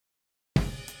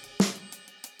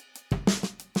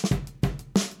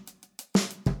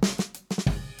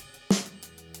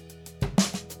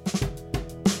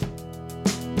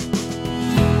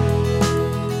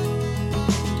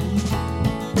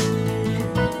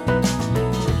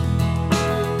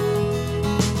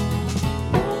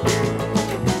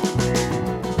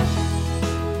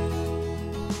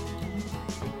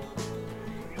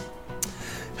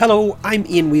Hello, I'm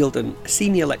Ian Wheeldon, a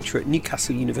senior lecturer at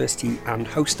Newcastle University and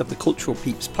host of the Cultural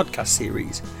Peeps podcast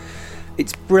series.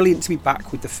 It's brilliant to be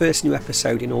back with the first new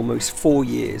episode in almost 4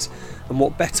 years, and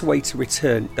what better way to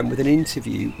return than with an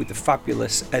interview with the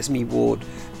fabulous Esme Ward,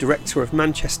 Director of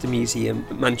Manchester Museum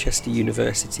at Manchester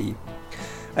University.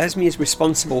 Esme is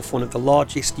responsible for one of the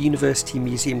largest university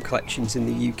museum collections in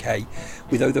the UK,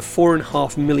 with over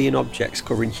 4.5 million objects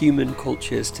covering human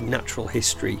cultures to natural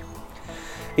history.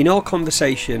 In our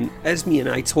conversation, Esme and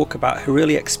I talk about her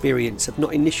early experience of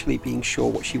not initially being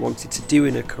sure what she wanted to do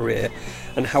in her career,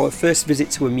 and how her first visit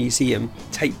to a museum,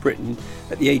 Tate Britain,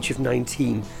 at the age of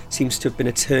 19 seems to have been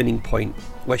a turning point,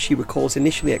 where she recalls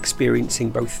initially experiencing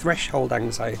both threshold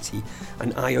anxiety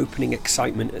and eye-opening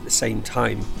excitement at the same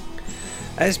time.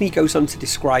 Esme goes on to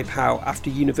describe how, after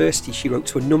university, she wrote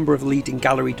to a number of leading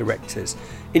gallery directors,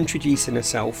 introducing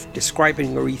herself,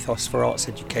 describing her ethos for arts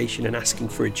education and asking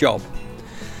for a job.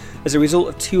 As a result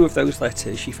of 2 of those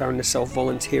letters, she found herself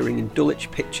volunteering in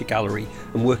Dulwich Picture Gallery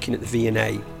and working at the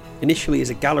V&A, initially as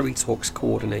a gallery talks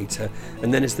coordinator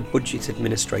and then as the budget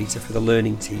administrator for the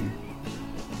learning team.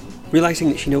 Realising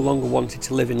that she no longer wanted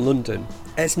to live in London,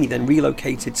 Esme then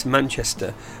relocated to Manchester,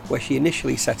 where she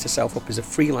initially set herself up as a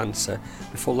freelancer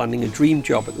before landing a dream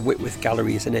job at the Whitworth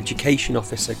Gallery as an education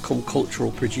officer cum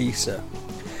cultural producer.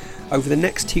 Over the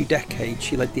next 2 decades,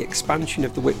 she led the expansion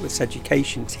of the Whitworth's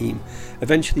education team,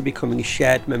 eventually becoming a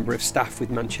shared member of staff with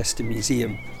Manchester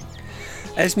Museum.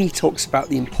 Esme talks about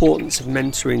the importance of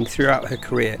mentoring throughout her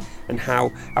career and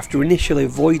how, after initially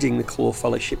avoiding the Claw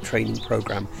Fellowship training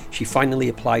programme, she finally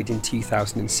applied in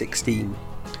 2016.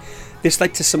 This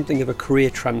led to something of a career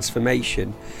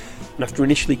transformation, and after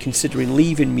initially considering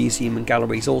leaving museum and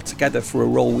galleries altogether for a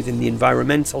role within the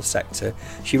environmental sector,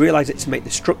 she realised that to make the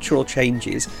structural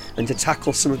changes and to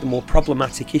tackle some of the more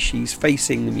problematic issues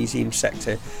facing the museum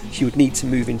sector, she would need to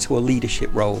move into a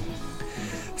leadership role.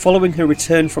 Following her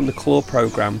return from the Claw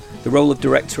programme, the role of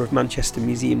Director of Manchester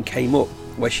Museum came up,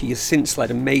 where she has since led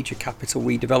a major capital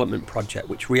redevelopment project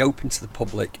which reopened to the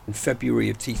public in February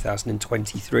of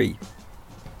 2023.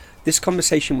 This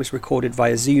conversation was recorded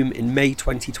via Zoom in May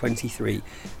 2023,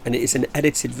 and it is an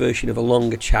edited version of a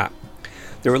longer chat.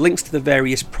 There are links to the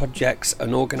various projects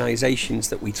and organisations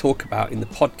that we talk about in the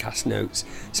podcast notes,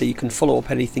 so you can follow up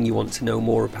anything you want to know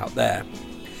more about there.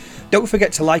 Don't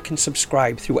forget to like and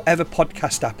subscribe through whatever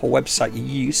podcast app or website you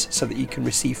use so that you can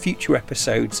receive future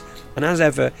episodes. And as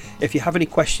ever, if you have any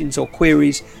questions or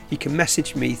queries, you can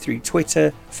message me through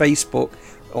Twitter, Facebook,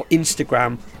 or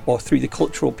Instagram, or through the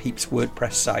Cultural Peeps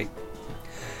WordPress site.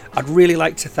 I'd really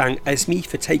like to thank Esme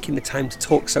for taking the time to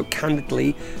talk so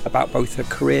candidly about both her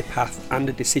career path and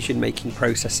her decision-making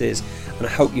processes, and I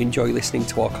hope you enjoy listening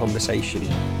to our conversation.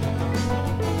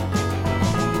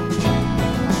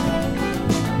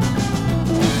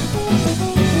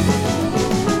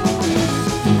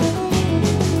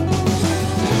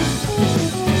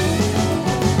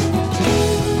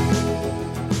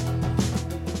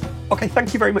 Okay,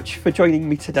 thank you very much for joining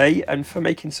me today and for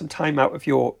making some time out of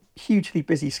your hugely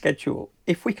busy schedule.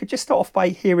 If we could just start off by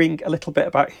hearing a little bit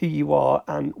about who you are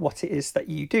and what it is that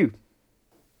you do.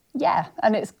 Yeah,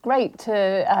 and it's great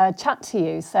to chat to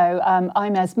you. So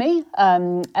I'm Esme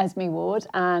Ward,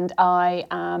 and I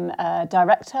am a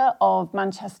Director of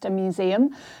Manchester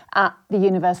Museum at the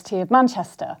University of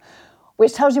Manchester,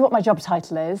 which tells you what my job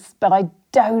title is, but I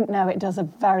don't know it does a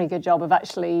very good job of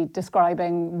actually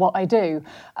describing what I do,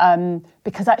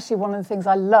 because actually one of the things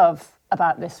I love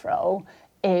about this role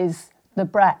is the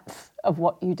breadth of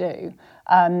what you do.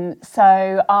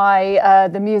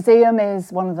 The museum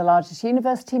is one of the largest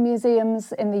university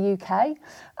museums in the UK.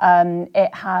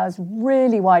 It has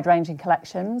really wide-ranging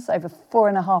collections, over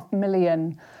 4.5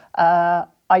 million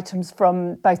items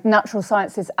from both natural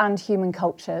sciences and human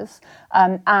cultures,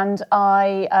 and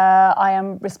I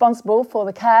am responsible for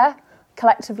the care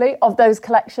collectively of those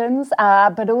collections,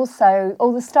 but also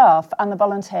all the staff and the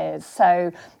volunteers.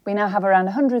 So we now have around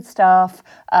 100 staff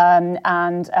and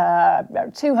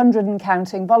 200 and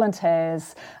counting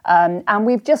volunteers, and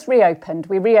we've just reopened.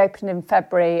 We reopened in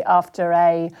February after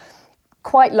a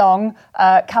quite long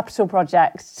capital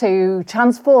project to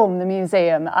transform the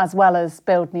museum as well as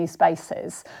build new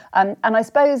spaces. And I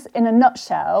suppose in a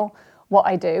nutshell, what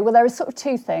I do, well, there are sort of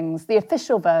 2 things. The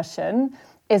official version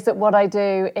is that what I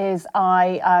do is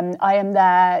I am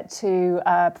there to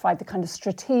provide the kind of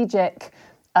strategic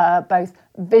both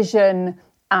vision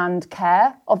and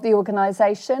care of the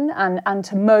organisation and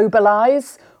to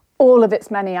mobilise all of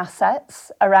its many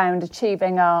assets around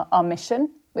achieving our mission,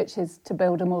 which is to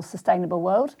build a more sustainable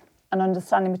world and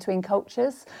understanding between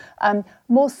cultures.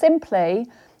 More simply,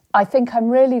 I think I'm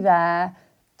really there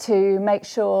to make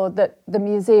sure that the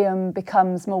museum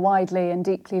becomes more widely and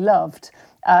deeply loved,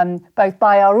 both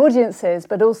by our audiences,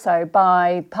 but also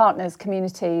by partners,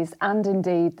 communities, and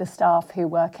indeed the staff who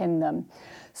work in them.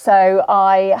 So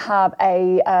I have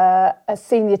a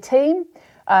senior team.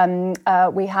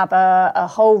 We have a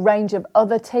whole range of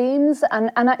other teams,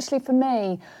 and actually for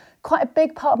me, quite a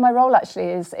big part of my role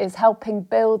actually is helping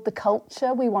build the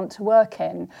culture we want to work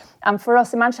in. And for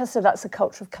us in Manchester, that's a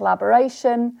culture of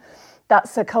collaboration.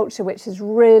 That's a culture which is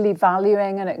really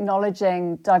valuing and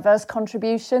acknowledging diverse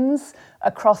contributions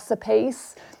across the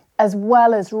piece, as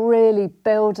well as really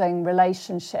building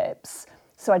relationships.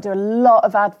 So I do a lot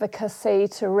of advocacy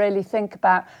to really think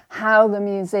about how the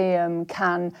museum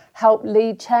can help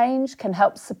lead change, can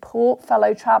help support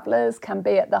fellow travellers, can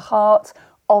be at the heart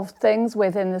of things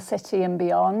within the city and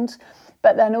beyond.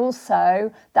 But then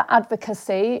also that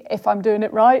advocacy, if I'm doing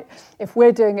it right, if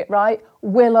we're doing it right,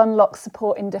 will unlock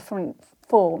support in different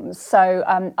forms. So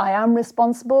I am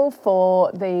responsible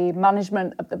for the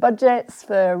management of the budgets,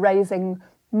 for raising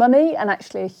money, and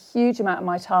actually a huge amount of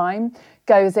my time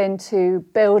goes into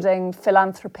building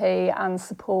philanthropy and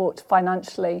support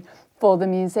financially for the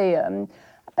museum.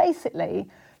 Basically,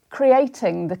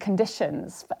 creating the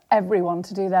conditions for everyone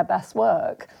to do their best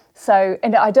work. So,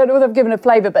 and I don't know whether I've given a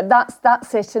flavour, but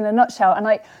that's it in a nutshell. And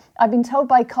I've been told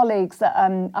by colleagues that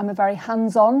I'm a very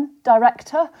hands-on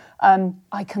director.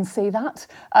 I can see that.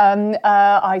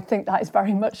 I think that is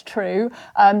very much true.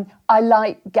 I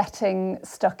like getting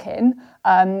stuck in.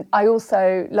 I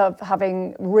also love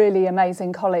having really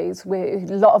amazing colleagues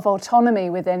with a lot of autonomy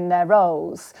within their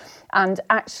roles, and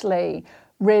actually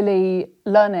really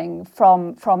learning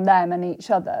from them and each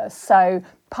other. So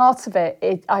part of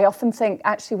it, I often think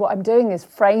actually what I'm doing is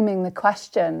framing the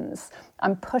questions.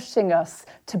 I'm pushing us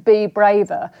to be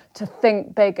braver, to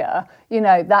think bigger. You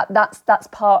know, that's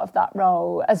part of that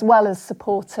role, as well as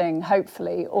supporting,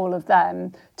 hopefully, all of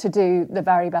them to do the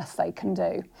very best they can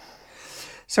do.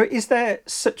 So is there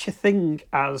such a thing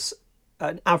as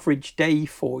an average day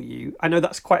for you? I know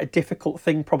that's quite a difficult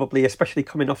thing probably, especially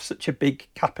coming off such a big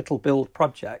capital build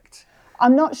project.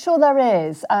 I'm not sure there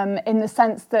is, in the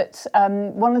sense that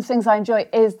one of the things I enjoy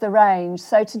is the range.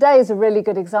 So today is a really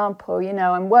good example. You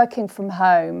know, I'm working from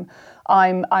home.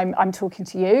 I'm talking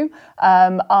to you.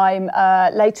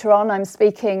 Later on, I'm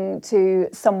speaking to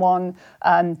someone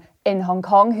in Hong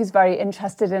Kong who's very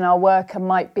interested in our work and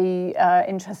might be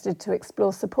interested to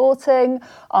explore supporting.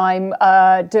 I'm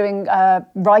doing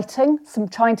writing,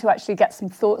 trying to actually get some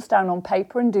thoughts down on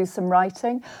paper and do some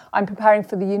writing. I'm preparing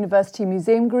for the University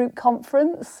Museum Group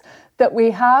conference that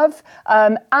we have,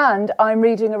 and I'm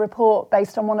reading a report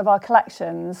based on one of our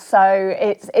collections. So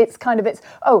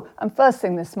and first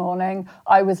thing this morning,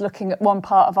 I was looking at one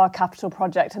part of our capital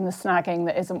project and the snagging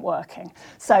that isn't working.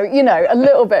 So, you know, a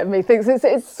little bit of me thinks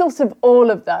it's sort of all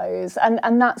of those,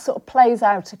 and that sort of plays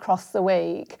out across the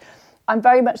week. I'm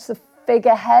very much the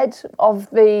figurehead of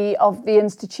the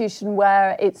institution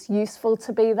where it's useful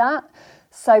to be that.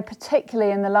 So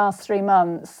particularly in the last 3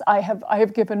 months, I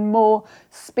have given more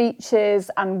speeches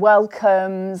and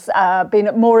welcomes, been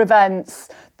at more events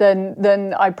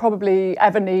than I probably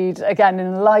ever need again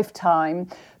in a lifetime.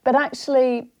 But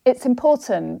actually, it's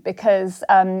important because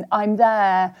I'm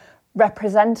there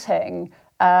representing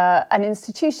an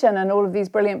institution and all of these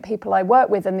brilliant people I work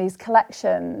with and these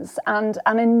collections, and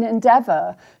an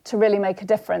endeavour to really make a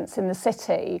difference in the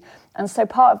city. And so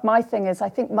part of my thing is, I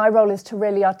think my role is to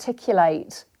really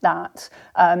articulate that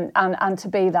and to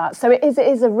be that. So it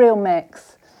is a real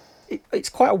mix. It's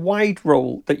quite a wide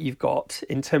role that you've got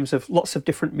in terms of lots of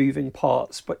different moving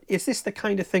parts. But is this the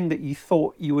kind of thing that you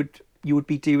thought you would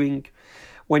be doing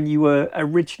when you were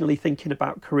originally thinking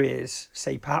about careers,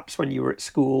 say perhaps when you were at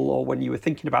school or when you were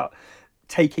thinking about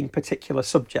taking particular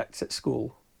subjects at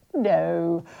school?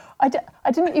 No, I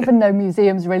didn't even know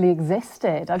museums really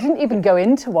existed. I didn't even go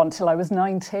into one till I was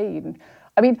 19.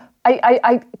 I mean,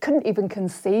 I couldn't even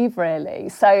conceive really.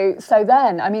 So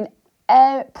then, I mean,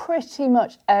 pretty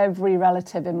much every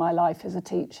relative in my life is a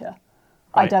teacher.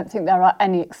 Right. I don't think there are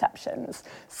any exceptions.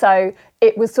 So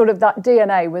it was sort of that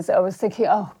DNA I was thinking,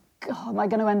 oh, God, am I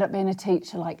going to end up being a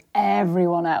teacher like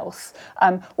everyone else?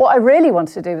 What I really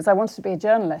wanted to do was I wanted to be a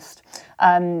journalist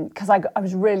because I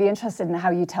was really interested in how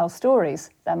you tell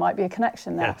stories. There might be a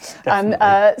connection there.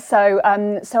 Yeah, so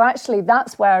actually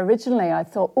that's where originally I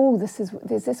thought, oh,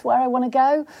 is this where I want to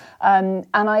go? And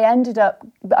I ended up,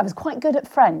 I was quite good at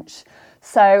French.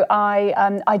 So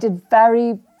I did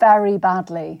very, very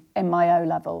badly in my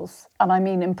O-levels. And I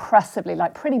mean impressively,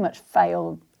 like pretty much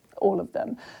failed all of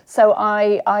them. So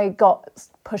I got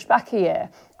pushed back a year.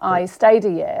 I stayed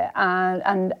a year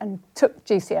and took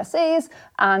GCSEs,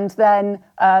 and then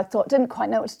thought, didn't quite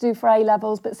know what to do for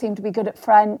A-levels, but seemed to be good at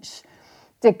French,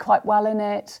 did quite well in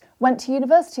it, went to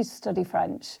university to study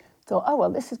French. Thought, oh, well,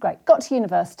 this is great. Got to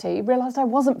university, realised I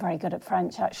wasn't very good at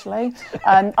French, actually.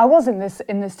 I was in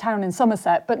this town in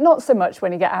Somerset, but not so much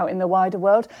when you get out in the wider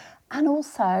world. And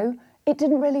also, it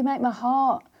didn't really make my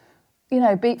heart,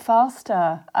 beat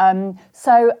faster.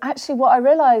 So actually what I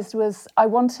realised was I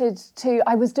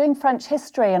was doing French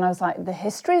history, and I was like, the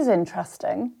history is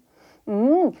interesting.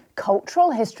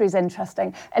 Cultural history is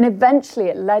interesting. And eventually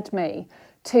it led me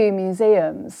to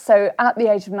museums. So at the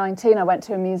age of 19, I went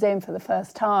to a museum for the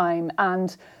first time,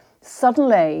 and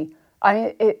suddenly,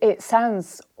 it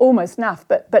sounds almost naff,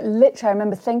 but literally I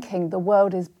remember thinking the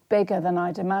world is bigger than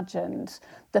I'd imagined.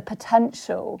 The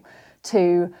potential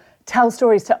to tell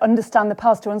stories, to understand the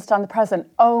past, to understand the present.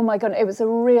 Oh my God, it was a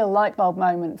real light bulb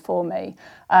moment for me.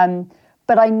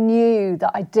 But I knew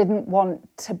that I didn't want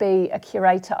to be a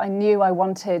curator. I knew I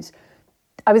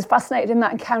was fascinated in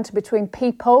that encounter between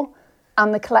people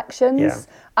and the collections. Yeah.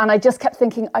 And I just kept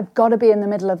thinking, I've got to be in the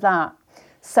middle of that.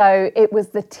 So it was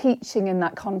the teaching in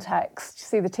that context. You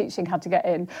see, the teaching had to get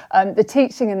in. The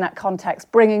teaching in that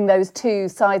context, bringing those two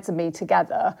sides of me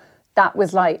together, that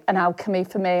was like an alchemy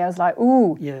for me. I was like,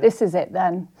 ooh, This is it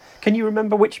then. Can you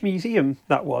remember which museum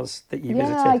that was that you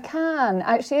visited? Yeah, I can.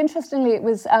 Actually, interestingly, it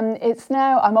was, it's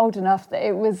now, I'm old enough that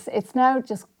it's now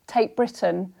just Tate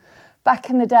Britain.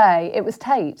 Back in the day, it was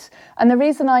Tate. And the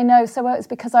reason I know so well is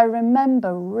because I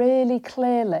remember really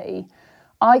clearly,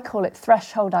 I call it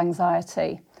threshold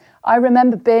anxiety. I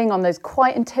remember being on those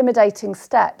quite intimidating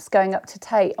steps going up to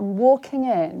Tate and walking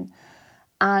in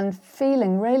and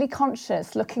feeling really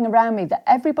conscious, looking around me, that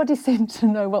everybody seemed to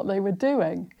know what they were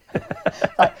doing.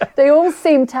 Like, they all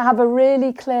seemed to have a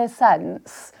really clear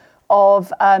sense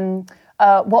of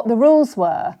what the rules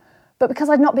were. But because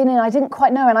I'd not been in, I didn't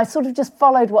quite know, and I sort of just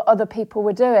followed what other people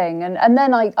were doing. And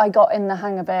then I got in the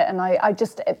hang of it, and I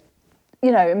just,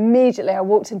 immediately I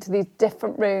walked into these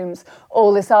different rooms,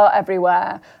 all this art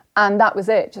everywhere, and that was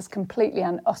it, just completely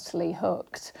and utterly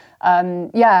hooked.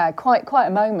 Quite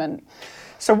a moment.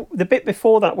 So the bit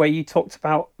before that where you talked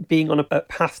about being on a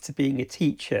path to being a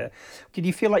teacher, did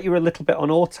you feel like you were a little bit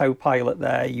on autopilot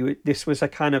there? This was a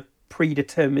kind of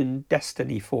predetermined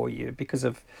destiny for you because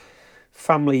of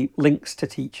family links to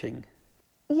teaching?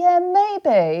 Yeah,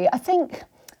 maybe. I think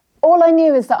all I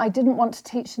knew is that I didn't want to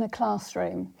teach in a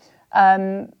classroom.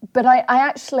 But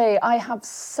I have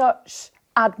such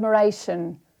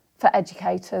admiration for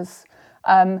educators.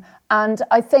 And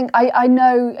I think I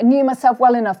knew myself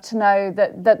well enough to know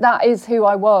that is who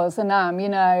I was and am,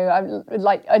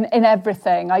 like in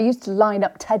everything. I used to line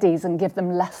up teddies and give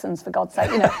them lessons, for God's sake,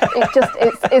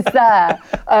 it's there.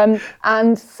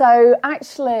 And so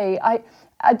actually,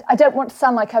 I don't want to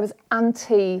sound like I was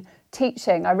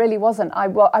anti-teaching. I really wasn't. I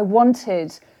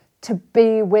wanted to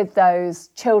be with those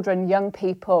children, young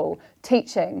people,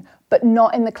 teaching, but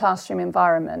not in the classroom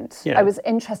environment. Yeah. I was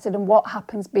interested in what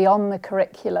happens beyond the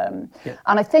curriculum. Yeah.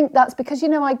 And I think that's because,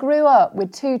 I grew up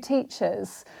with two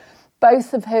teachers,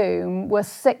 both of whom were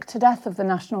sick to death of the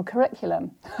national curriculum.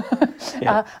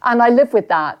 And I live with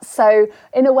that. So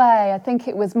in a way, I think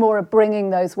it was more of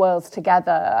bringing those worlds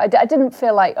together. I didn't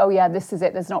feel like, this is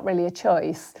it, there's not really a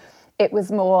choice. It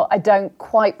was more, I don't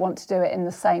quite want to do it in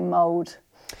the same mould.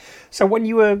 So when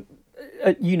you were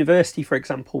at university, for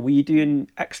example, were you doing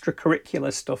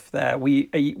extracurricular stuff there? Were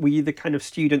you the kind of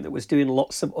student that was doing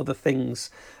lots of other things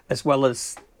as well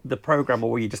as the programme,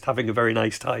 or were you just having a very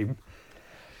nice time?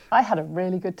 I had a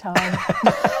really good time.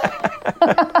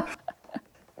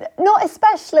 Not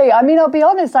especially. I mean, I'll be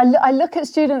honest, I look at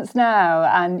students now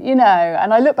and,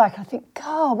 and I look back and I think,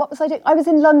 God, what was I doing? I was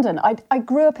in London. I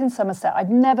grew up in Somerset. I'd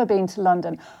never been to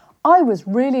London. I was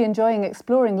really enjoying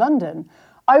exploring London.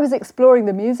 I was exploring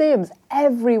the museums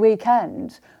every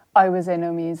weekend. I was in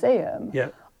a museum. Yeah.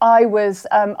 I was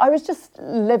just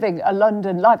living a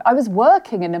London life. I was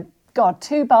working in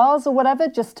 2 bars or whatever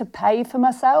just to pay for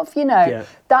myself.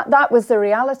 That was the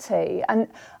reality. And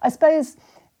I suppose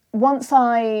once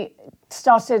I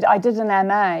did an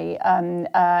MA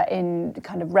in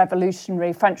kind of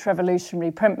French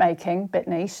revolutionary printmaking, bit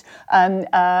niche,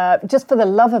 just for the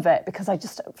love of it, because I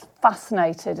just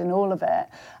fascinated in all of it.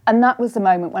 And that was the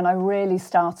moment when I really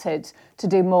started to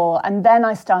do more. And then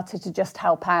I started to just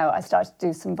help out. I started to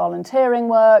do some volunteering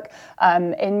work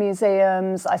in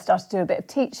museums. I started to do a bit of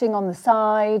teaching on the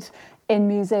side in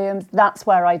museums. That's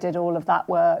where I did all of that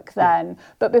work then. Yeah.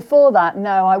 But before that,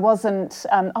 no, I wasn't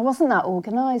that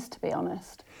organised, to be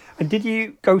honest. And did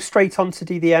you go straight on to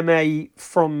do the MA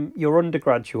from your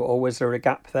undergraduate, or was there a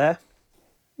gap there?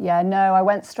 Yeah, no, I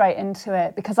went straight into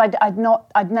it because I'd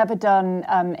never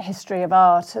done history of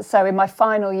art. So in my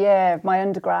final year of my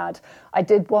undergrad, I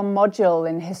did one module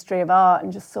in history of art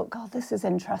and just thought, God, this is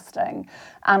interesting.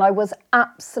 And I'd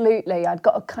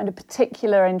got a kind of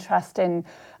particular interest in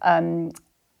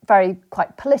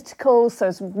quite political, so I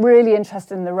was really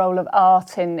interested in the role of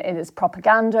art in its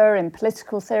propaganda, in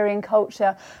political theory and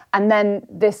culture. And then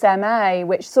this MA,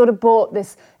 which sort of brought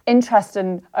this interest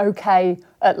in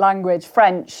at language,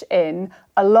 French in,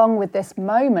 along with this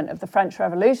moment of the French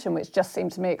Revolution, which just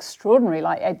seemed to me extraordinary.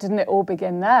 Like, didn't it all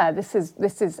begin there? It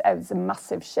was a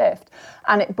massive shift.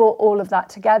 And it brought all of that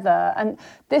together. And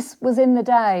this was in the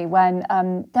day when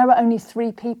there were only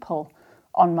 3 people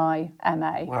on my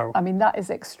MA. Wow. I mean, that is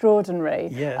extraordinary.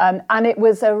 Yeah. And it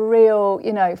was a real,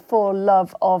 for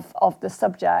love of the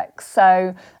subject.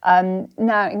 So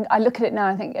now I look at it now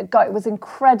and think, God, it was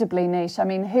incredibly niche. I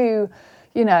mean,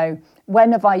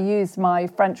 when have I used my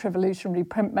French Revolutionary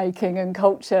printmaking and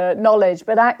culture knowledge?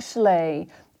 But actually,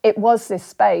 it was this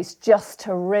space just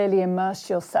to really immerse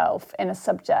yourself in a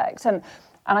subject. And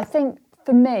I think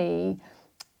for me,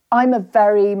 I'm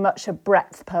very much a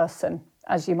breadth person,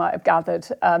 as you might have gathered.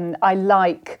 I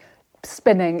like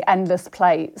spinning endless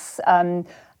plates.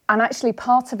 And actually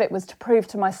part of it was to prove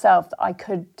to myself that I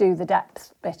could do the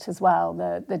depth bit as well,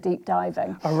 the deep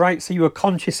diving. Oh, right. So you were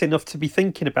conscious enough to be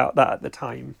thinking about that at the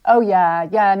time? Oh, yeah.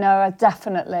 Yeah, no,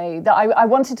 definitely. I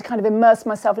wanted to kind of immerse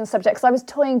myself in subjects. I was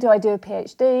toying, do I do a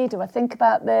PhD? Do I think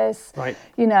about this? Right.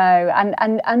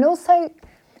 And also,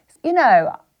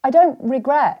 I don't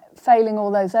regret failing all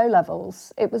those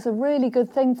O-levels. It was a really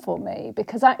good thing for me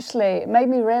because actually it made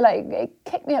me realise, it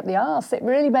kicked me up the arse. It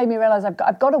really made me realise I've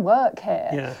got to work here.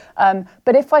 Yeah.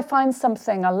 But if I find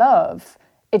something I love,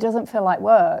 it doesn't feel like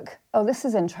work. Oh, this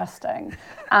is interesting.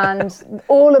 And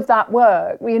all of that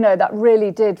work, that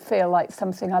really did feel like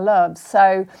something I loved.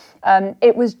 So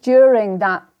it was during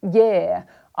that year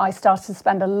I started to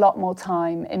spend a lot more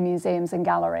time in museums and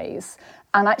galleries.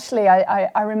 And actually,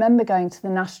 I remember going to the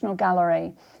National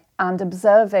Gallery and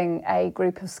observing a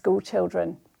group of school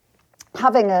children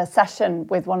having a session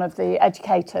with one of the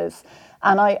educators.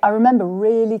 And I remember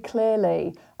really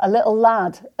clearly a little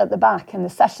lad at the back in the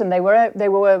session. They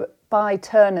were by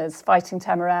turners fighting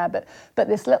Temeraire, but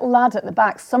this little lad at the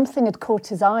back, something had caught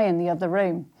his eye in the other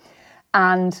room.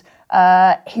 And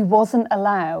he wasn't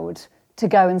allowed to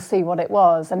go and see what it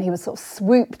was. And he was sort of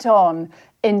swooped on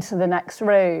into the next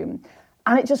room.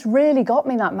 And it just really got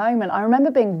me that moment. I remember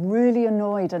being really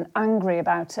annoyed and angry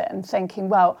about it and thinking,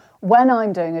 well, when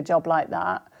I'm doing a job like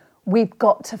that, we've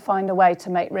got to find a way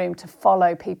to make room to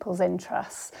follow people's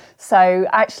interests. So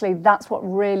actually, that's what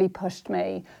really pushed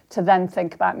me to then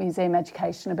think about museum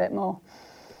education a bit more.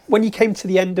 When you came to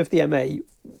the end of the MA,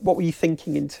 what were you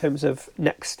thinking in terms of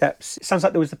next steps? It sounds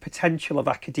like there was the potential of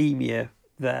academia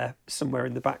there somewhere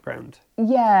in the background.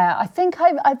 Yeah, I think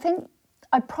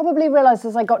I probably realised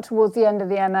as I got towards the end of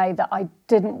the MA that I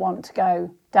didn't want to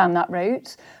go down that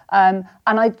route. And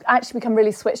I'd actually become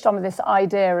really switched on with this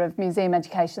idea of museum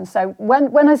education. So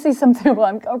when I see something, well,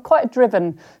 I'm quite a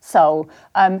driven soul.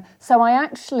 So I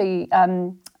actually,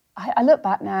 I look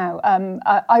back now,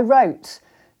 I wrote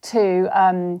to,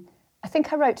 I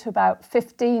think I wrote to about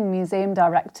 15 museum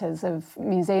directors of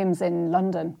museums in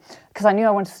London, because I knew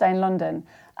I wanted to stay in London.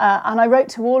 And I wrote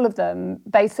to all of them,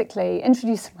 basically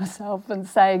introducing myself and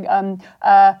saying,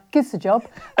 gives the job,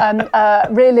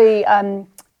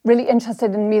 really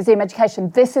interested in museum education.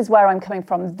 This is where I'm coming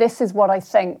from. This is what I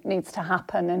think needs to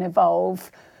happen and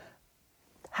evolve.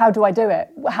 How do I do it?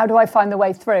 How do I find the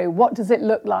way through? What does it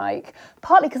look like?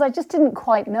 Partly because I just didn't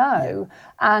quite know.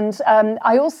 Yeah. And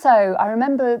I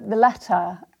remember the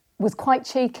letter was quite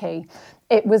cheeky.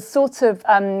 It was sort of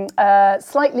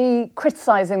slightly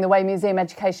criticising the way museum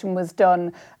education was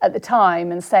done at the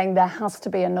time and saying there has to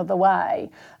be another way.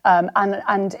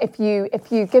 And if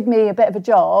you give me a bit of a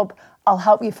job, I'll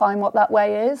help you find what that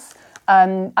way is.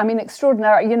 I mean,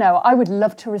 extraordinary. I would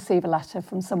love to receive a letter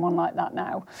from someone like that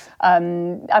now.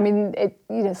 I mean,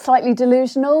 slightly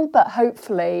delusional, but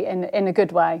hopefully in a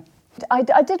good way. I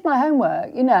did my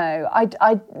homework,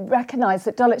 I recognised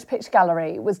that Dulwich Picture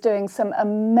Gallery was doing some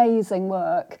amazing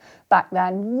work back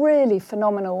then, really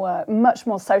phenomenal work, much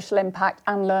more social impact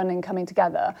and learning coming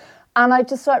together. And I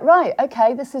just thought, right,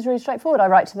 okay, this is really straightforward. I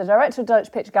write to the director of Dulwich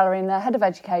Picture Gallery and their head of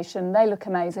education. They look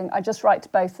amazing. I just write to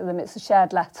both of them. It's a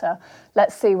shared letter.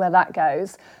 Let's see where that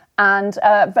goes. And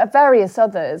various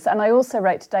others. And I also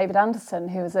wrote to David Anderson,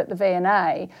 who was at the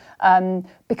V&A,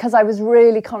 because I was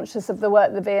really conscious of the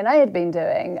work the V&A had been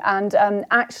doing. And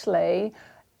actually,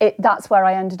 that's where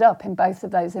I ended up in both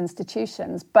of those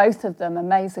institutions. Both of them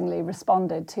amazingly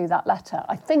responded to that letter.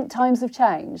 I think times have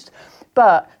changed,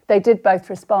 but they did both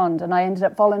respond, and I ended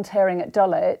up volunteering at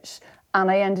Dulwich, and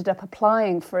I ended up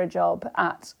applying for a job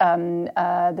at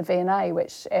the V&A,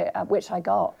 which I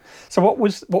got. So what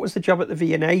was the job at the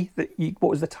V&A? What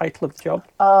was the title of the job?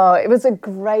 Oh, it was a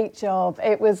great job.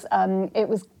 It was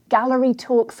Gallery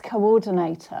Talks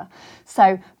Coordinator.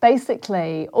 So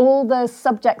basically all the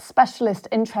subject specialist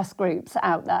interest groups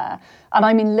out there, and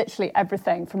I mean literally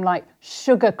everything from like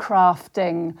sugar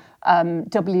crafting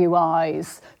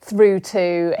WIs through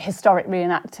to historic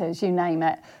reenactors, you name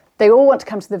it. They all want to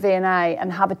come to the V&A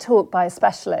and have a talk by a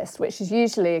specialist, which is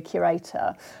usually a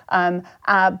curator.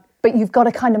 But you've got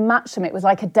to kind of match them. It was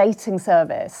like a dating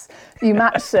service. You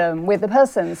match them with the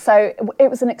person. So it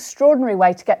was an extraordinary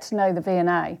way to get to know the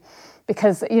V&A,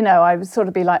 because, you know, I would sort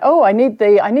of be like, oh, I need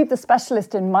the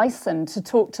specialist in Meissen to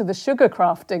talk to the sugar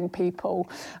crafting people.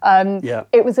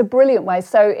 It was a brilliant way.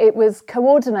 So it was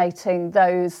coordinating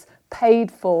those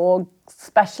paid for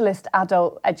specialist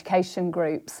adult education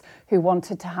groups who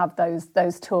wanted to have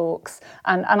those talks,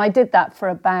 and I did that for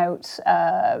about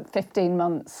 15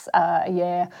 months a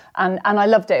year, and I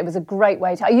loved it. It was a great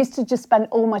way to. I used to just spend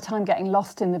all my time getting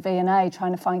lost in the V&A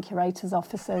trying to find curators'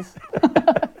 offices.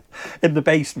 In the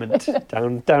basement,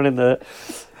 down in the.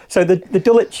 So the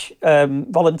Dulwich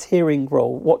volunteering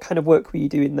role, what kind of work were you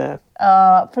doing there?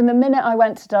 From the minute I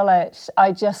went to Dulwich,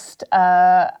 I just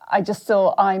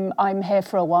thought I'm here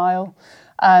for a while.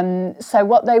 So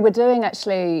what they were doing,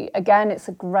 actually, again, it's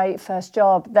a great first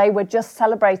job. They were just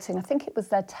celebrating, I think it was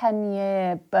their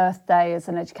 10-year birthday as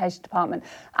an education department,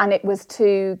 and it was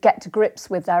to get to grips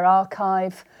with their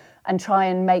archive and try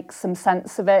and make some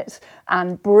sense of it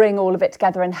and bring all of it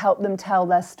together and help them tell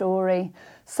their story.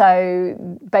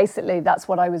 So basically that's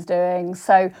what I was doing.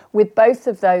 So with both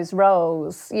of those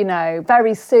roles, you know,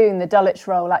 very soon the Dulwich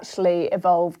role actually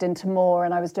evolved into more,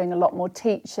 and I was doing a lot more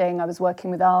teaching. I was working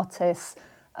with artists,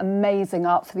 amazing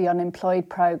Art for the Unemployed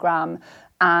programme.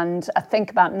 And I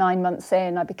think about 9 months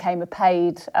in, I became a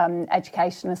paid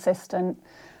education assistant.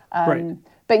 Right.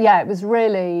 But yeah, it was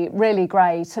really, really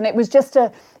great. And it was just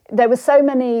there were so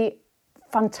many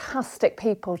fantastic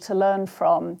people to learn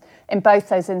from in both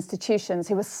those institutions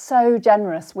who were so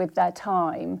generous with their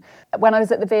time. When I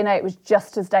was at the V&A, it was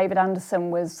just as David Anderson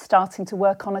was starting to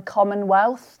work on a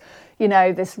Commonwealth, you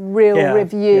know, this real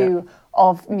review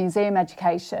of museum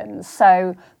education.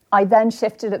 So I then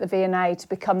shifted at the V&A to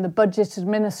become the budget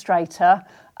administrator.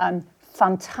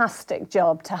 Fantastic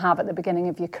job to have at the beginning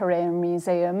of your career in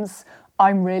museums.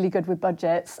 I'm really good with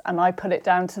budgets, and I put it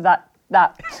down to that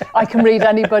I can read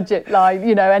any budget line,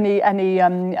 you know, any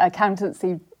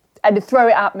accountancy, and throw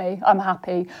it at me, I'm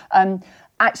happy.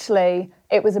 Actually,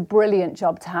 it was a brilliant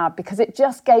job to have, because it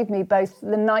just gave me both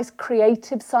the nice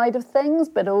creative side of things,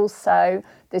 but also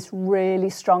this really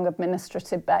strong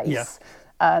administrative base.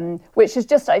 Which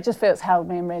is I just feel it's held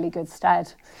me in really good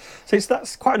stead. So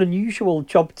that's quite an unusual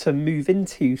job to move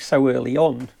into so early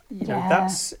on. You know,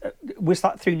 was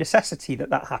that through necessity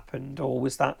that happened, or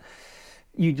was that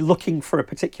you looking for a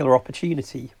particular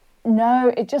opportunity?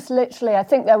 No, it just literally, I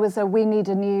think there was we need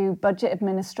a new budget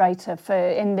administrator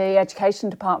in the education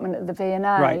department at the V&A.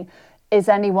 Right. Is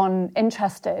anyone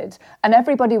interested? And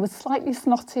everybody was slightly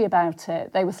snotty about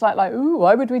it. They were slightly like, ooh,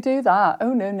 why would we do that?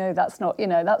 Oh, no, that's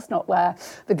not where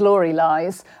the glory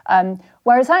lies.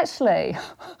 Whereas actually,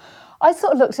 I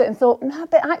sort of looked at it and thought, no,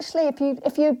 but actually,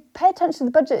 if you pay attention to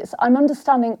the budgets, I'm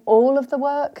understanding all of the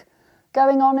work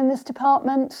going on in this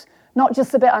department, not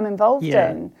just the bit I'm involved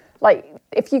in. Like,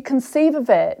 if you conceive of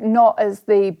it not as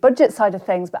the budget side of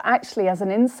things, but actually as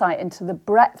an insight into the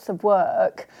breadth of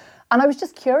work. And I was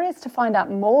just curious to find out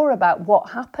more about what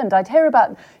happened. I'd hear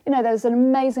about, you know, there was an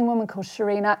amazing woman called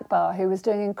Shireen Akbar who was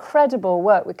doing incredible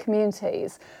work with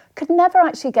communities, could never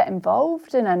actually get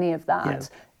involved in any of that.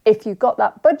 Yeah. If you've got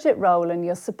that budget role and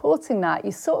you're supporting that,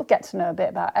 you sort of get to know a bit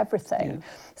about everything. Yeah.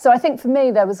 So I think for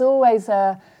me, there was always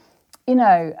a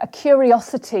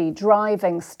curiosity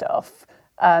driving stuff.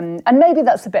 And maybe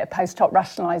that's a bit of post-hoc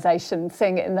rationalisation,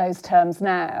 seeing it in those terms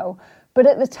now. But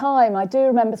at the time, I do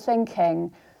remember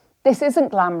thinking, this isn't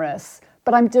glamorous,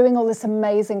 but I'm doing all this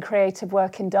amazing creative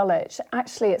work in Dulwich.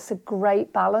 Actually, it's a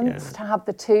great balance to have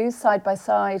the two side by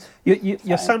side.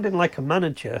 You're sounding like a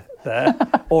manager there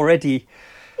already.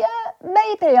 Yeah,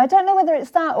 maybe. I don't know whether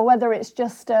it's that or whether it's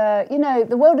just,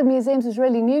 the world of museums was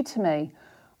really new to me.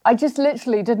 I just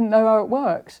literally didn't know how it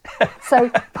worked. So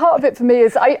part of it for me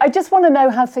is I just want to know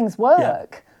how things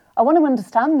work. Yeah. I want to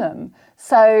understand them.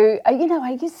 So, I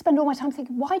used to spend all my time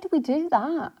thinking, why do we do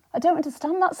that? I don't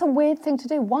understand. That's a weird thing to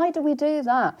do. Why do we do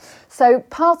that? So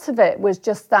part of it was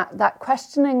just that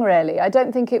questioning, really. I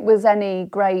don't think it was any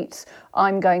great,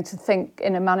 I'm going to think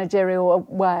in a managerial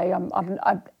way.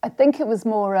 I think it was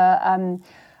more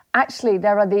actually,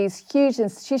 there are these huge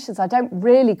institutions. I don't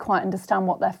really quite understand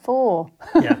what they're for.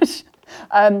 Yeah.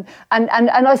 And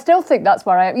I still think that's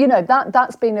where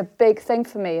that's been a big thing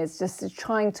for me, is just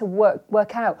trying to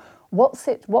work out what's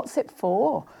it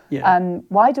for. Yeah.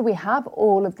 Why do we have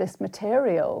all of this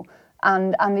material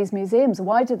and these museums?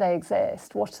 Why do they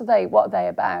exist? What are they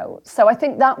about? So I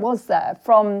think that was there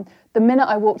from the minute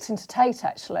I walked into Tate.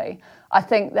 Actually, I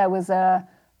think there was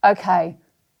okay,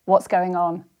 what's going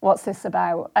on? What's this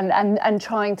about? And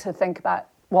trying to think about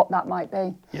what that might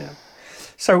be. Yeah.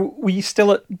 So were you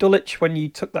still at Dulwich when you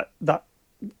took that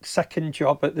second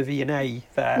job at the V&A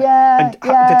there? Yeah. And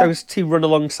did those two run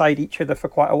alongside each other for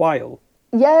quite a while?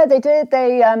 Yeah, they did.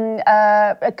 They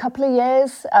a couple of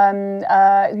years.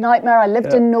 Nightmare. I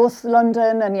lived in North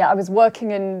London, and I was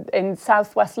working in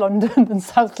Southwest London and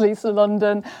South East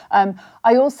London.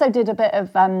 I also did a bit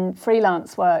of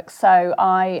freelance work. So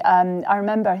I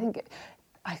remember.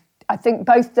 I think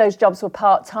both those jobs were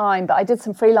part-time, but I did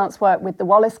some freelance work with the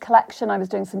Wallace collection. I was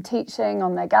doing some teaching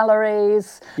on their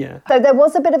galleries. Yeah. So there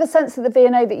was a bit of a sense of the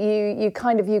V&A that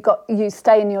you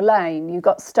stay in your lane. You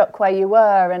got stuck where you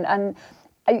were, and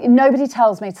nobody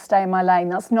tells me to stay in my lane.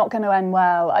 That's not going to end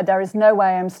well. There is no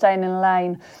way I'm staying in a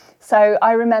lane. So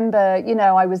I remember,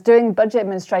 I was doing budget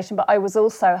administration, but I was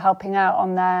also helping out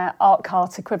on their art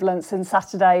cart equivalents and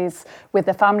Saturdays with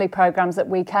the family programmes at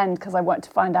weekend, because I wanted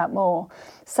to find out more.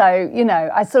 So,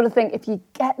 I sort of think if you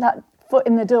get that foot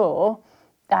in the door,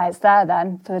 it's there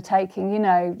then for the taking,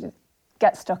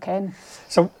 get stuck in.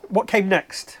 So what came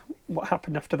next? What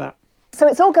happened after that? So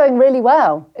it's all going really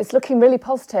well. It's looking really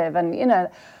positive, and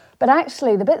but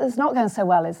actually the bit that's not going so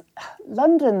well is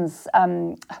London's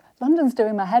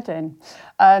doing my head in.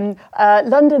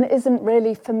 London isn't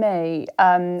really for me.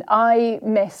 I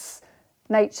miss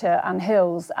nature and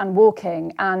hills and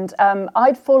walking, and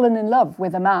I'd fallen in love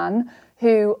with a man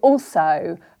who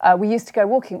also we used to go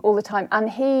walking all the time, and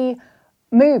he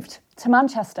moved to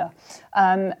Manchester,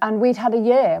 and we'd had a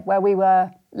year where we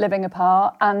were living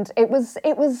apart, and it was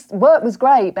work was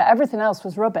great, but everything else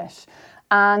was rubbish.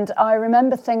 And I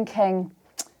remember thinking,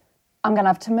 I'm going to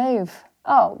have to move.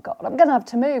 Oh God, I'm going to have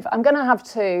to move. I'm going to have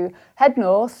to head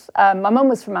north. My mum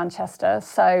was from Manchester,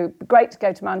 so great to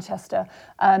go to Manchester.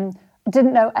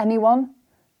 Didn't know anyone,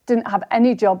 didn't have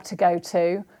any job to go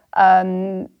to,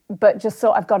 but just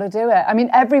thought, I've got to do it. I mean,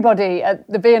 everybody at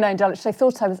the V&A in Dulwich, they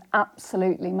thought I was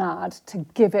absolutely mad to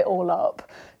give it all up,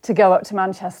 to go up to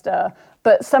Manchester.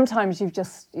 But sometimes you've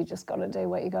just got to do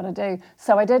what you got to do.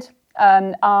 So I did.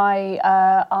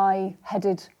 I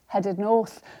headed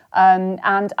north,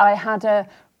 and I had a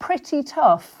pretty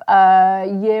tough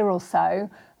year or so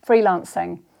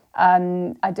freelancing.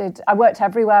 I worked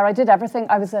everywhere. I did everything.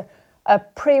 I was a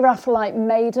pre-Raphaelite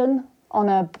maiden on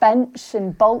a bench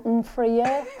in Bolton for a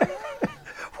year.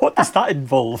 What does that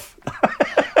involve?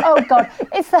 Oh God,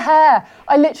 it's the hair.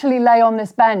 I literally lay on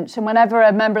this bench, and whenever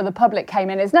a member of the public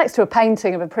came in, it's next to a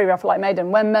painting of a pre-Raphaelite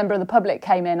maiden. When a member of the public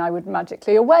came in, I would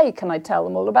magically awake and I'd tell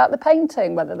them all about the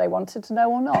painting, whether they wanted to know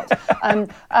or not.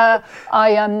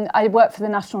 I worked for the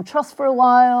National Trust for a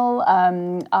while.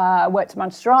 I worked at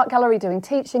Manchester Art Gallery doing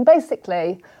teaching.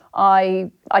 Basically,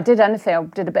 I did anything. I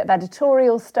did a bit of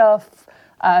editorial stuff.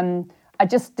 I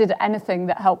just did anything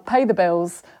that helped pay the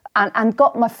bills. And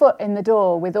got my foot in the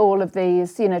door with all of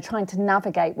these, trying to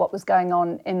navigate what was going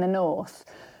on in the north.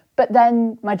 But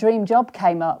then my dream job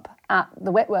came up at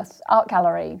the Whitworth Art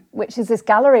Gallery, which is this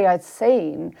gallery I'd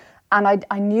seen, and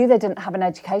I knew they didn't have an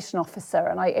education officer,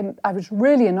 and I was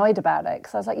really annoyed about it,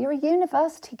 because I was like, you're a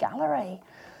university gallery.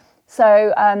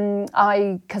 So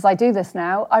because I do this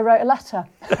now, I wrote a letter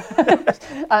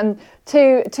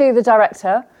to the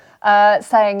director,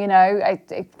 saying,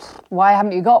 why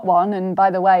haven't you got one? And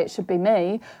by the way, it should be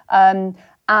me.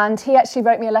 And he actually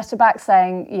wrote me a letter back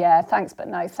saying, yeah, thanks, but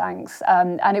no thanks.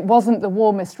 And it wasn't the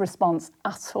warmest response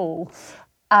at all.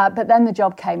 But then the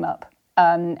job came up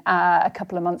a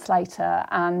couple of months later,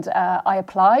 and I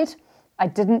applied. I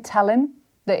didn't tell him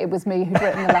that it was me who'd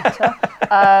written the letter.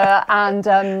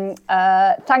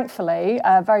 Thankfully,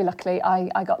 very luckily,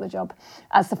 I got the job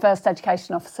as the first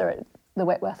education officer at the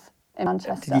Whitworth in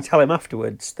Manchester. Did you tell him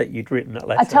afterwards that you'd written that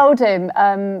letter? I told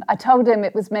him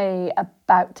it was me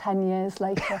about 10 years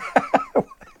later.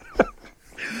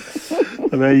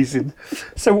 Amazing.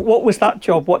 So what was that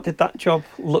job? What did that job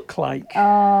look like?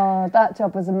 Oh, that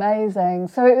job was amazing.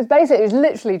 So it was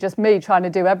literally just me trying to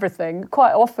do everything,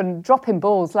 quite often dropping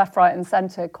balls left, right and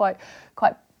centre, quite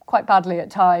badly at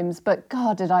times. But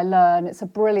God, did I learn. It's a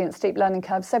brilliant steep learning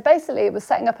curve. So basically it was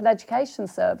setting up an education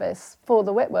service for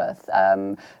the Whitworth,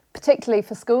 particularly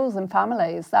for schools and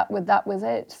families. That was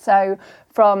it. So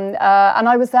and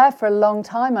I was there for a long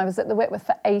time. I was at the Whitworth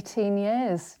for 18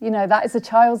 years. You know, that is a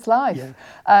child's life.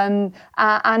 Yeah.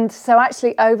 And so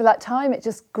actually over that time, it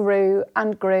just grew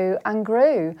and grew and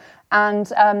grew.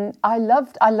 And I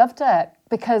loved it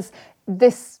because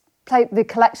the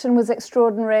collection was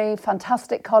extraordinary,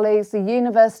 fantastic colleagues, the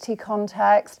university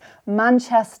context,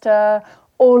 Manchester,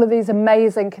 all of these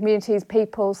amazing communities,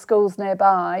 people, schools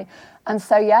nearby. And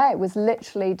so, yeah, it was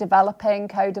literally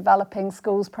co-developing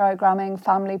schools programming,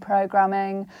 family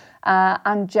programming,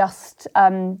 and just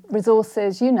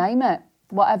resources, you name it,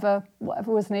 whatever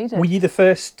was needed. Were you the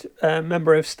first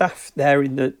member of staff there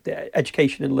in the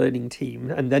education and learning team,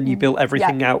 and then you built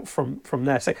everything out from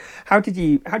there? So how did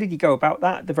you go about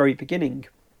that at the very beginning?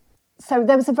 So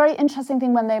there was a very interesting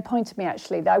thing when they appointed me,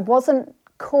 actually, that I wasn't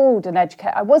called an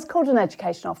educator. I was called an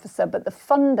education officer, but the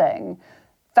funding,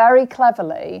 very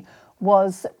cleverly,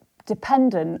 was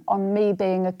dependent on me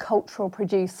being a cultural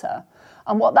producer.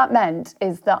 And what that meant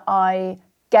is that I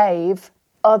gave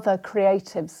other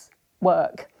creatives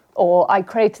work, or I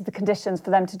created the conditions for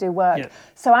them to do work. Yeah.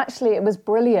 So actually it was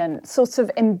brilliant. Sort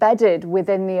of embedded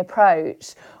within the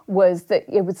approach was that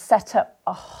it would set up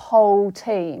a whole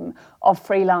team of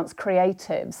freelance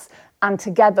creatives, and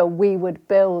together we would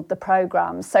build the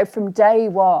programme. So from day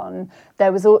one,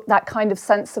 there was that kind of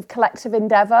sense of collective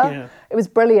endeavour. Yeah. It was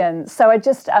brilliant. So I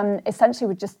just essentially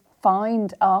would just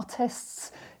find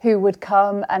artists who would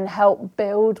come and help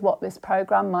build what this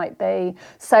programme might be.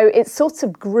 So it sort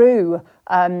of grew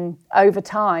over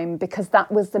time because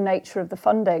that was the nature of the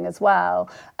funding as well.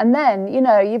 And then,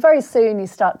 you very soon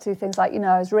start to do things like,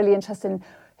 I was really interested in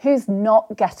who's not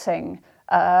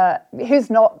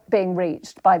being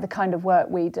reached by the kind of work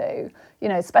we do.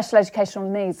 Special educational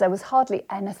needs, there was hardly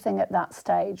anything at that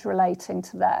stage relating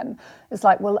to them. It's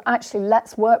like, well, actually,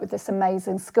 let's work with this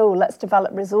amazing school. Let's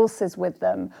develop resources with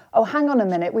them. Oh, hang on a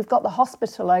minute. We've got the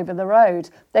hospital over the road.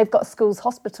 They've got schools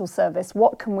hospital service.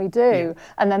 What can we do? Yeah.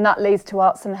 And then that leads to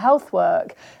arts and health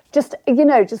work. Just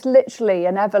literally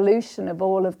an evolution of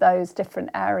all of those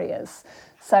different areas.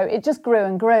 So it just grew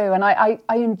and grew. And I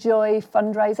enjoy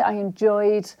fundraising. I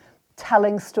enjoyed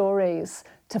telling stories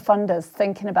to funders,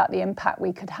 thinking about the impact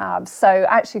we could have. So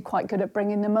actually quite good at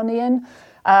bringing the money in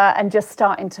and just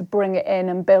starting to bring it in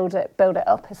and build it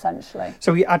up, essentially.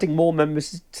 So you're adding more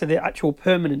members to the actual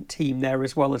permanent team there,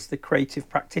 as well as the creative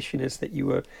practitioners that you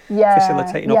were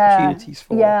facilitating opportunities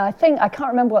for? Yeah, I can't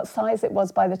remember what size it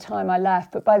was by the time I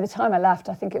left, but by the time I left,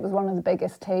 I think it was one of the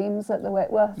biggest teams at the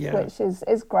Whitworth, which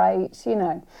is great,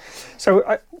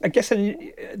 So I guess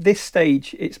at this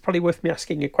stage, it's probably worth me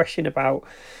asking a question about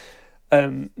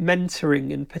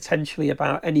mentoring and potentially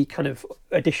about any kind of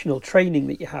additional training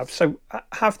that you have. So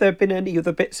have there been any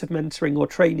other bits of mentoring or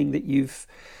training that you've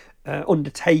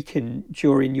undertaken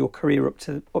during your career up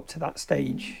to that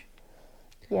stage?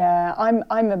 Yeah,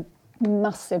 I'm a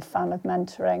massive fan of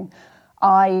mentoring.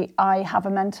 I have a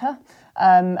mentor.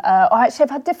 Actually, I've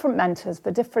had different mentors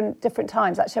for different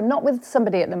times. Actually, I'm not with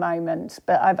somebody at the moment,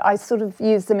 but I sort of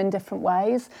use them in different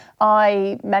ways.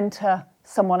 I mentor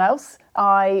someone else.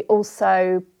 I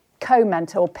also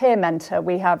co-mentor or peer mentor.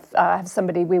 We have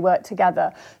somebody, we work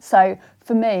together. So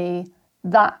for me,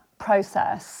 that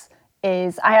process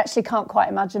I actually can't quite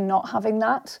imagine not having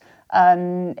that.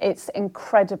 It's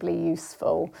incredibly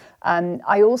useful.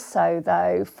 I also,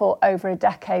 though, for over a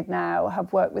decade now,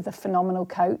 have worked with a phenomenal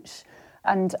coach.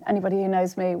 And anybody who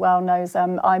knows me well knows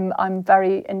I'm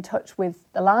very in touch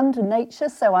with the land and nature.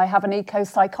 So I have an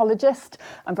eco-psychologist.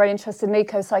 I'm very interested in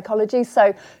eco-psychology.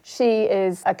 So she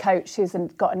is a coach who's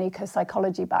got an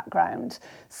eco-psychology background.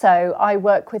 So I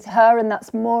work with her, and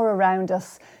that's more around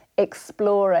us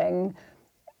exploring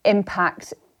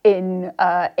impact in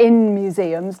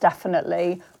museums,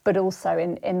 definitely, but also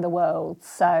in the world.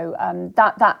 So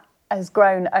that has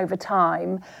grown over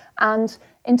time. And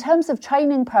in terms of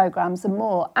training programs and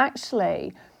more,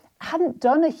 actually, I hadn't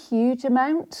done a huge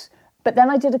amount, but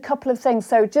then I did a couple of things.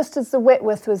 So just as the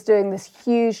Whitworth was doing this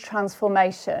huge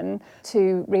transformation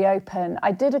to reopen,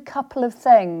 I did a couple of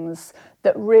things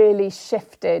that really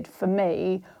shifted for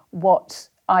me what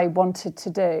I wanted to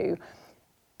do.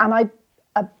 And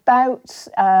about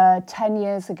 10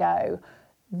 years ago,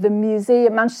 the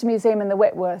Manchester Museum and the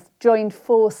Whitworth joined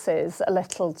forces a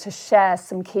little to share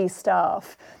some key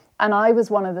staff. And I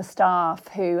was one of the staff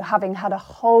who, having had a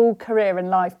whole career in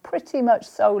life pretty much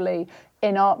solely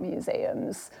in art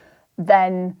museums,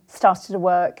 then started to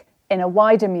work in a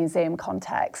wider museum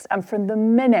context. And from the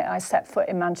minute I set foot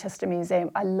in Manchester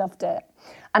Museum, I loved it.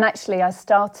 And actually, I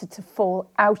started to fall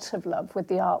out of love with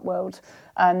the art world,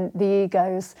 the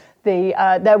egos.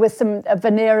 There was a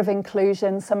veneer of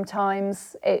inclusion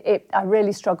sometimes. I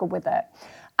really struggled with it.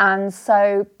 And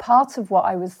so part of what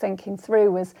I was thinking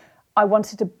through was I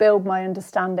wanted to build my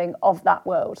understanding of that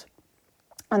world.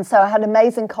 And so I had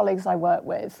amazing colleagues I worked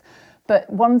with. But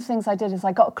one of the things I did is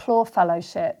I got a Claw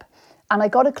Fellowship. And I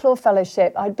got a Claw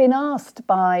Fellowship. I'd been asked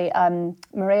by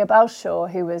Maria Balshaw,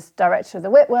 who was director of the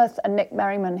Whitworth, and Nick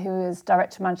Merriman, who was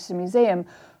director of Manchester Museum.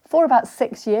 For about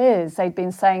 6 years, they'd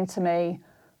been saying to me,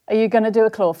 are you going to do a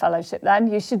Claw Fellowship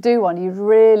then? You should do one. You'd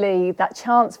really, that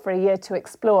chance for a year to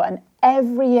explore. And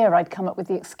every year I'd come up with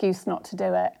the excuse not to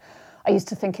do it. I used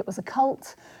to think it was a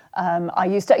cult. I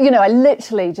used to, I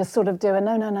literally just sort of do a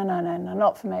no,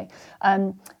 not for me.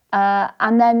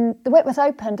 And then the Whitworth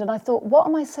opened and I thought, what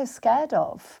am I so scared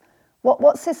of?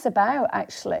 What's this about,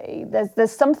 actually?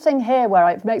 There's something here where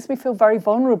it makes me feel very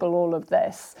vulnerable, all of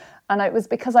this. And it was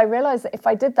because I realised that if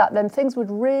I did that, then things would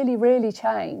really, really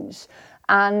change.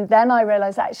 And then I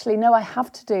realised, actually, no, I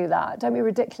have to do that. Don't be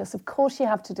ridiculous. Of course you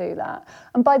have to do that.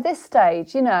 And by this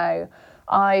stage,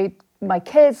 my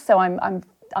kids, so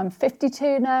I'm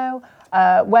 52 now.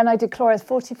 When I did Claw, I was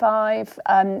 45.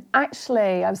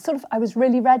 Actually, I was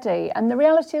really ready. And the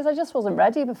reality is I just wasn't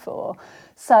ready before.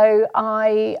 So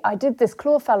I did this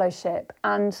Claw Fellowship.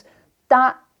 And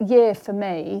that year for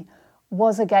me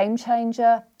was a game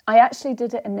changer. I actually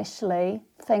did it initially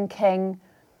thinking,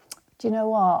 do you know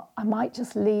what? I might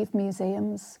just leave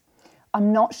museums.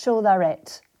 I'm not sure they're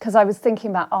it. Because I was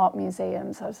thinking about art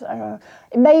museums.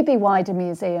 It may be wider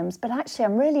museums, but actually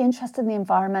I'm really interested in the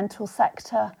environmental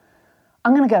sector.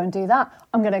 I'm going to go and do that.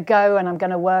 I'm going to go and I'm going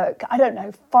to work, I don't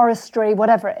know, forestry,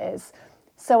 whatever it is.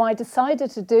 So I decided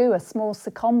to do a small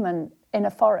secondment in a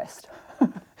forest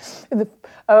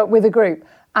with a group.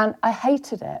 And I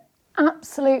hated it,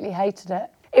 absolutely hated it.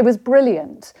 It was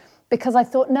brilliant because I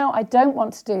thought, no, I don't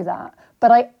want to do that.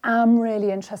 But I am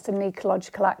really interested in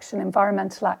ecological action,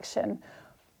 environmental action.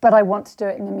 But I want to do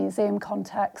it in the museum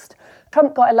context.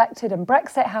 Trump got elected and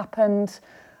Brexit happened.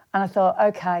 And I thought,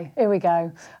 okay, here we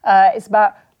go. It's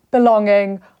about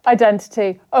belonging,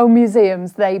 identity. Oh,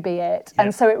 museums, they be it. Yeah.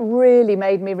 And so it really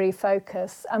made me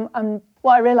refocus. And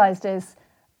what I realised is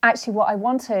actually what I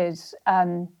wanted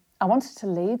to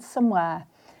lead somewhere.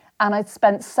 And I'd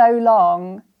spent so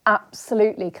long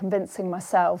absolutely convincing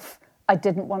myself I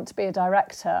didn't want to be a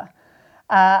director.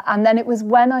 And then it was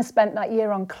when I spent that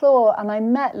year on Claw and I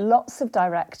met lots of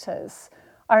directors,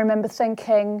 I remember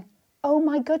thinking, oh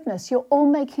my goodness, you're all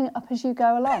making it up as you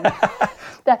go along.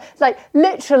 Like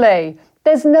literally,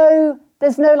 there's no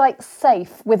like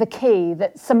safe with a key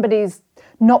that somebody's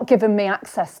not given me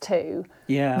access to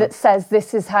that says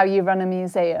this is how you run a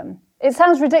museum. It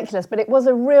sounds ridiculous, but it was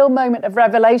a real moment of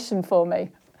revelation for me.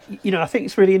 I think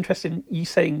it's really interesting you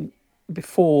saying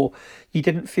before you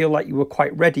didn't feel like you were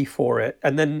quite ready for it,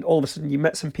 and then all of a sudden you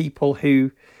met some people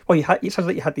who, it sounds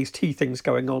like you had these two things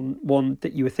going on. One,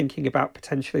 that you were thinking about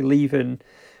potentially leaving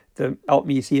the art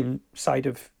museum side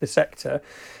of the sector,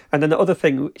 and then the other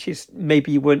thing, which is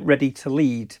maybe you weren't ready to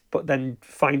lead, but then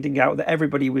finding out that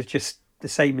everybody was just the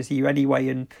same as you anyway,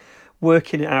 and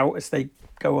working it out as they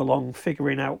go along,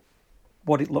 figuring out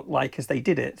what it looked like as they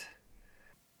did it.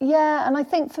 Yeah, and I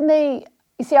think for me,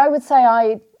 you see, I would say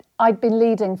I'd been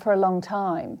leading for a long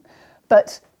time,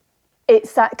 but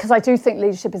it's that, because I do think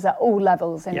leadership is at all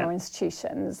levels in our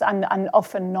institutions and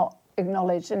often not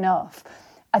acknowledged enough.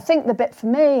 I think the bit for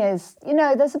me is,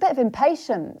 there's a bit of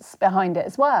impatience behind it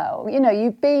as well.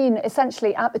 You've been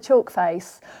essentially at the chalk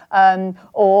face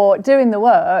or doing the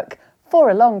work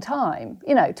for a long time,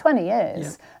 20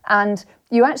 years. Yeah. And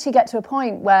you actually get to a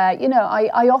point where,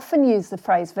 I often use the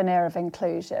phrase veneer of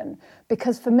inclusion,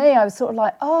 because for me, I was sort of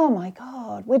like, oh my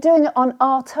God, we're doing it on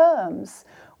our terms.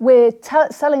 We're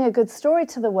selling a good story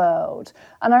to the world.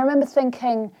 And I remember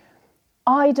thinking,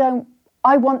 I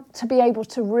want to be able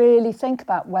to really think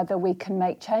about whether we can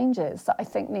make changes that I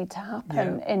think need to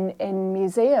happen in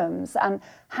museums. And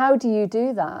how do you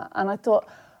do that? And I thought,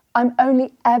 I'm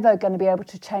only ever going to be able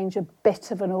to change a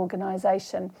bit of an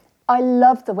organisation. I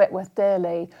love the Whitworth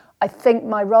dearly. I think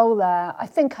my role there, I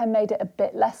think I made it a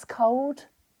bit less cold.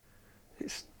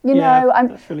 That's really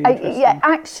interesting.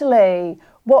 Actually,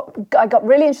 what I got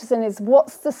really interested in is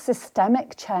what's the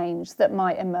systemic change that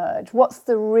might emerge? What's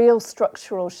the real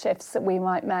structural shifts that we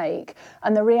might make?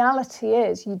 And the reality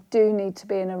is you do need to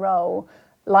be in a role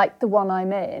like the one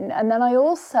I'm in. And then I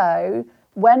also,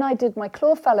 when I did my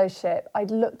Claw Fellowship, I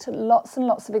looked at lots and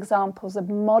lots of examples of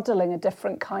modelling a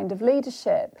different kind of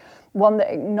leadership, one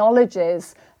that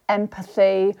acknowledges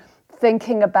empathy,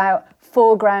 thinking about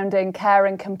foregrounding care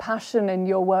and compassion in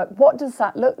your work. What does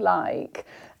that look like?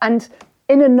 And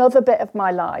in another bit of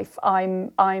my life, I'm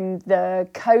the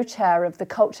co-chair of the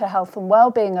Culture, Health and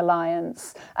Wellbeing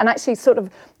Alliance, and actually sort of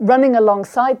running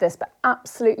alongside this, but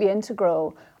absolutely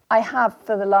integral. I have,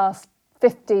 for the last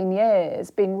 15 years,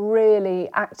 been really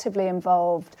actively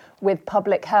involved with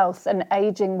public health and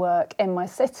ageing work in my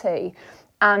city.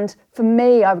 And for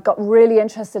me, I've got really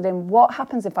interested in what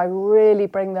happens if I really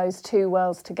bring those two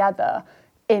worlds together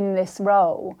in this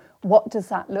role. What does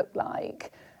that look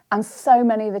like? And so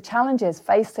many of the challenges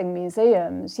facing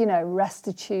museums,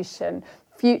 restitution,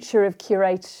 future of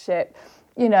curatorship,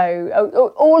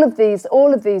 all of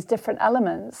these different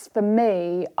elements, for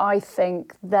me, I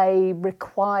think they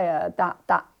require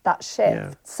that shift.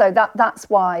 Yeah. So that's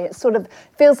why it sort of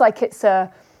feels like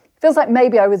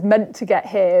maybe I was meant to get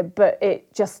here, but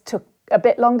it just took a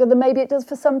bit longer than maybe it does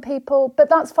for some people. But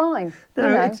that's fine.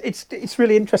 No, it's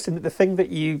really interesting that the thing that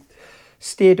you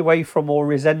steered away from or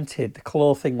resented, the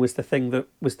claw thing, was the thing that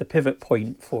was the pivot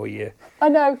point for you. I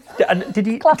know. And did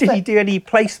you do any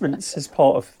placements as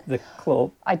part of the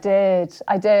claw? I did.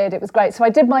 It was great. So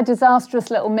I did my disastrous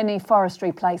little mini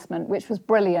forestry placement, which was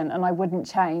brilliant, and I wouldn't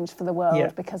change for the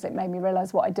world because it made me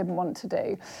realise what I didn't want to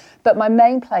do. But my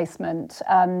main placement,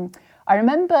 I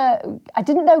remember I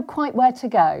didn't know quite where to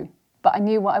go, but I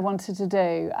knew what I wanted to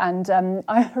do. And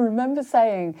I remember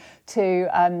saying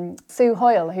to Sue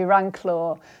Hoyle, who ran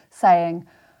Claw, saying,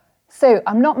 Sue,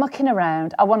 I'm not mucking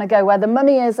around. I want to go where the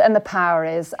money is and the power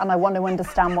is, and I want to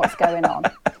understand what's going on.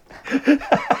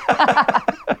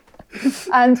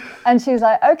 And she was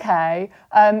like, okay.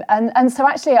 And so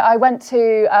actually I went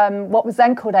to what was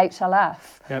then called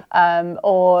HLF,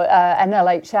 or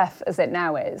NLHF as it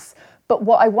now is. But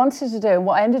what I wanted to do and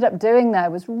what I ended up doing there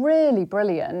was really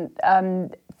brilliant.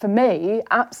 For me,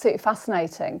 absolutely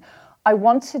fascinating. I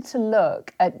wanted to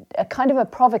look at a kind of a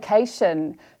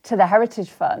provocation to the Heritage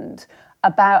Fund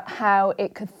about how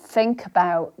it could think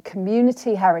about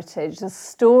community heritage, the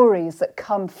stories that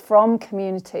come from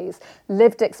communities,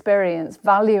 lived experience,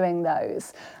 valuing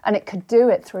those. And it could do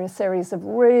it through a series of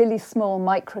really small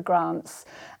micro grants.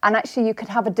 And actually you could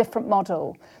have a different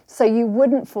model. So you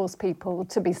wouldn't force people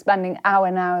to be spending hours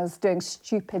and hours doing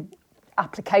stupid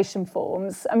application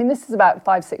forms. I mean, this is about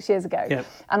 5-6 years ago. Yep.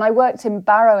 And I worked in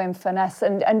Barrow in Furness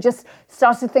and just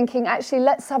started thinking, actually,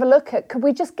 let's have a look at, could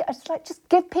we just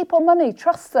give people money,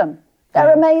 trust them.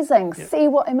 They're amazing, see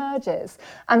what emerges.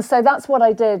 And so that's what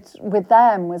I did with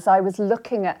them, was I was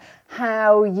looking at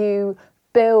how you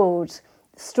build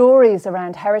stories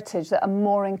around heritage that are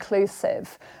more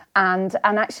inclusive. And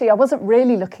actually, I wasn't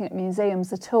really looking at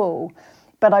museums at all.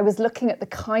 But I was looking at the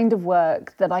kind of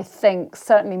work that I think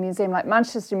certainly a museum like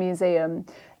Manchester Museum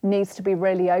needs to be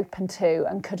really open to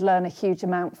and could learn a huge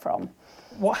amount from.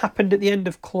 What happened at the end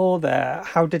of Claw there?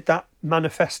 How did that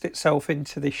manifest itself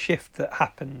into this shift that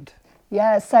happened?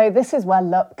 Yeah, so this is where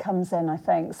luck comes in, I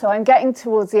think. So I'm getting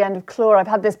towards the end of Claw. I've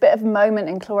had this bit of a moment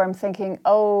in Claw. I'm thinking,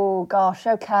 oh, gosh,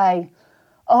 okay.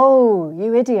 Oh,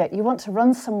 you idiot, you want to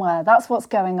run somewhere. That's what's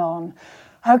going on.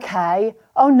 Okay.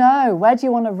 Oh no, where do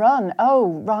you want to run?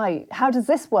 Oh, right. How does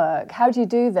this work? How do you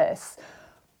do this?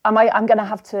 I'm going to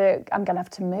have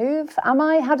to move. Am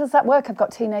I? How does that work? I've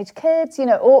got teenage kids,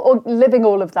 or living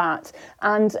all of that.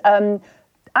 And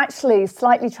actually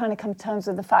slightly trying to come to terms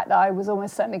with the fact that I was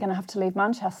almost certainly going to have to leave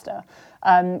Manchester,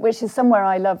 which is somewhere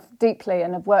I love deeply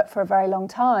and have worked for a very long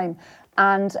time.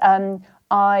 And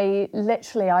I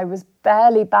was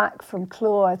barely back from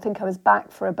Claw. I think I was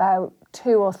back for about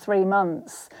 2 or 3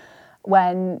 months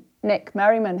when Nick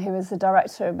Merriman, who was the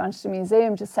director of Manchester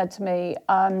Museum, just said to me,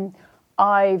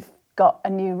 I've got a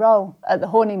new role at the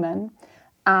Horniman,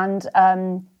 and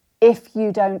if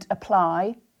you don't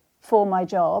apply for my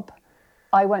job,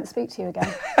 I won't speak to you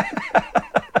again.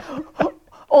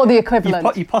 Or the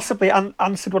equivalent. You possibly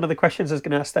answered one of the questions I was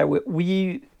going to ask there. Were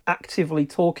you actively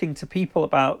talking to people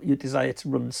about your desire to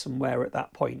run somewhere at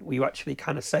that point? Were you actually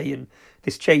kind of saying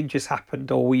this change has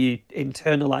happened, or were you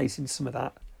internalising some of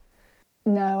that?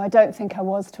 No, I don't think I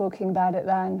was talking about it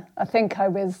then. I think I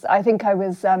was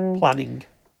planning.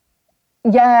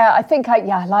 Yeah,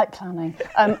 I like planning.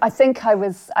 I think I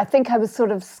was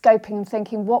sort of scoping and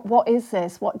thinking, what is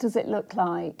this? What does it look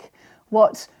like?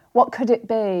 What could it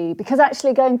be? Because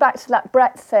actually, going back to that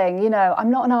breadth thing, I'm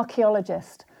not an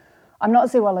archaeologist. I'm not a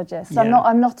zoologist. Yeah.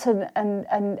 I'm not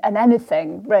an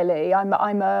anything really. I'm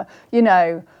a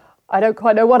I don't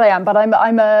quite know what I am, but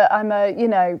I'm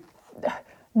a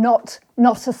not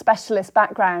a specialist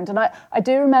background. And I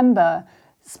do remember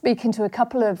speaking to a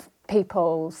couple of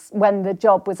people when the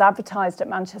job was advertised at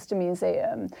Manchester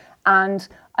Museum, and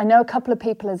I know a couple of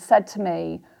people had said to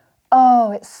me,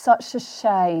 "Oh, it's such a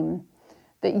shame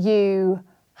that you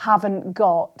haven't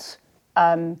got,"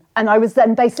 and I was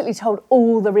then basically told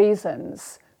all the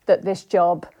reasons that this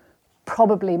job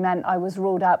probably meant I was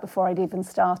ruled out before I'd even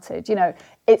started. You know,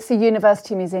 it's a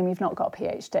university museum, you've not got a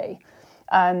PhD.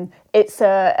 It's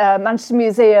a Manchester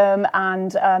Museum,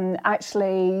 and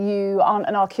actually you aren't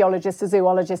an archaeologist, a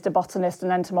zoologist, a botanist,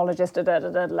 an entomologist,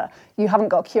 you haven't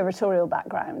got a curatorial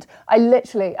background.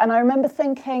 And I remember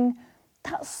thinking,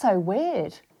 that's so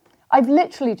weird. I've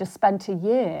literally just spent a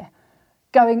year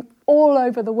going all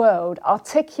over the world,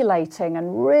 articulating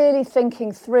and really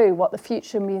thinking through what the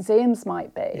future museums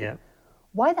might be. Yeah.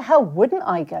 Why the hell wouldn't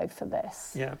I go for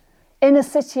this? Yeah. In a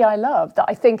city I love, that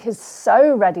I think is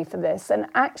so ready for this. And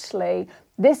actually,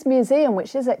 this museum,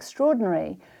 which is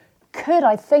extraordinary, could,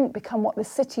 I think, become what the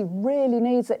city really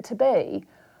needs it to be.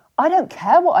 I don't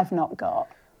care what I've not got.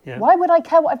 Yeah. Why would I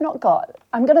care what I've not got?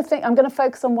 I'm going to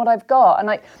focus on what I've got. And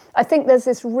I think there's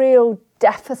this real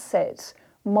deficit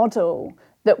model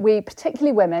that we,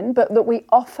 particularly women, but that we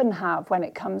often have when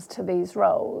it comes to these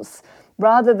roles,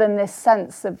 rather than this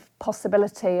sense of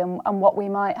possibility and what we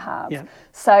might have. Yeah.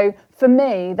 So for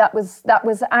me, that was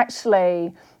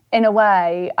actually, in a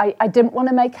way, I didn't want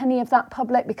to make any of that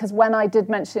public, because when I did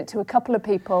mention it to a couple of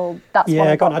people, that's what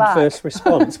I got back. Adverse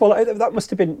response. Well, that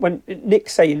must have been, when Nick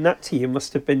saying that to you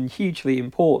must have been hugely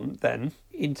important then,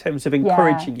 in terms of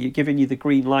encouraging you, giving you the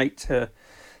green light to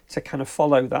kind of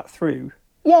follow that through.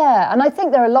 Yeah, and I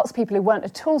think there are lots of people who weren't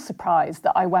at all surprised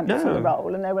that I went for the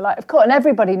role, and they were like, of course, and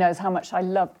everybody knows how much I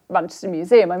love Manchester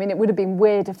Museum. I mean, it would have been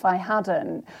weird if I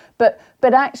hadn't. But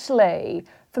actually,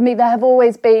 for me, there have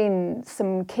always been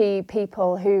some key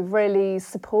people who've really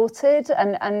supported,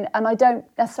 and I don't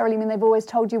necessarily mean they've always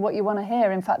told you what you want to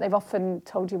hear. In fact, they've often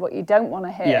told you what you don't want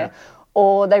to hear. Yeah.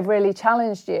 Or they've really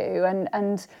challenged you.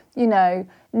 And you know,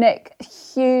 Nick,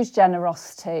 huge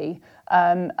generosity,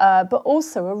 but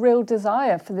also a real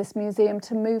desire for this museum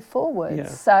to move forward. Yeah.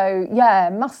 So, yeah,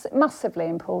 massively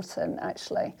important,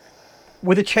 actually.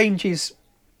 Were the changes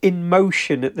in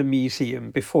motion at the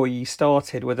museum before you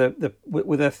started? Were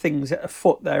there things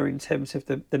afoot there in terms of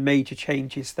the major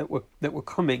changes that were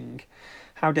coming?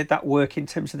 How did that work in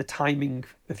terms of the timing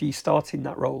of you starting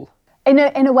that role? In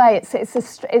a way,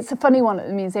 it's a funny one at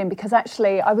the museum, because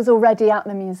actually I was already at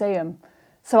the museum.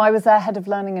 So I was their head of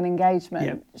learning and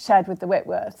engagement, shared with the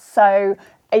Whitworths. So,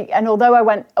 and although I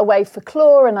went away for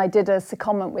CLAW and I did a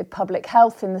secondment with public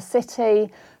health in the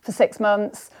city for 6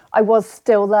 months, I was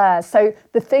still there. So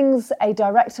the things a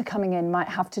director coming in might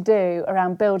have to do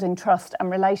around building trust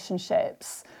and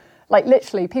relationships, like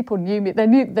literally people knew me, they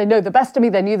know the best of me,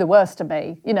 they knew the worst of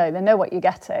me, you know, they know what you're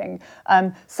getting.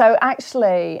 So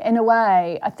actually, in a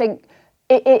way, I think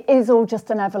it is all just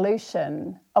an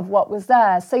evolution of what was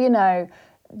there. So, you know,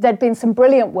 there'd been some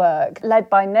brilliant work led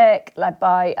by Nick, led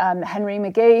by Henry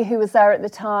McGee, who was there at the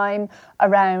time,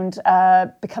 around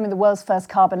becoming the world's first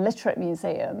carbon literate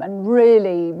museum, and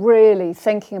really, really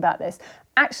thinking about this.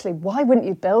 Actually, why wouldn't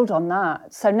you build on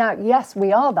that? So now, yes,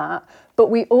 we are that, but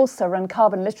we also run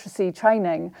carbon literacy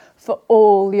training for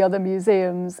all the other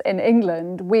museums in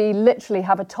England. We literally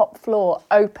have a top floor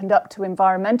opened up to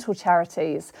environmental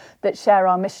charities that share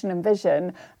our mission and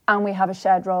vision, and we have a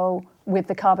shared role with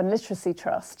the Carbon Literacy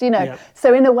Trust, you know. Yeah.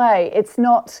 So in a way, it's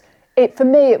not, for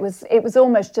me, it was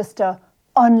almost just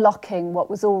unlocking what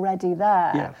was already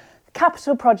there. Yeah. The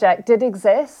capital project did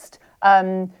exist,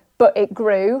 but it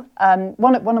grew.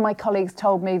 One of my colleagues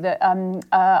told me that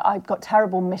I've got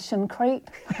terrible mission creep,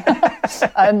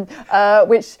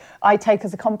 which I take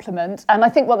as a compliment. And I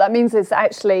think what that means is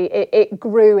actually it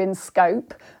grew in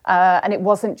scope, and it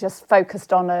wasn't just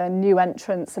focused on a new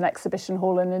entrance, an exhibition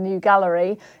hall and a new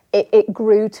gallery. It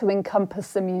grew to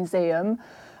encompass the museum.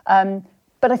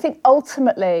 But I think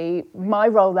ultimately my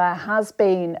role there has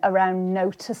been around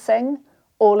noticing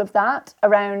all of that,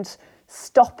 around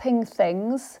stopping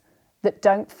things that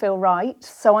don't feel right.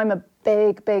 So I'm a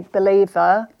big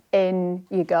believer in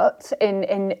your gut,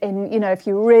 in you know, if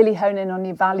you really hone in on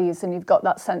your values and you've got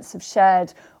that sense of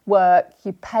shared work,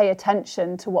 you pay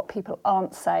attention to what people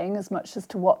aren't saying as much as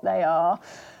to what they are.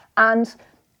 And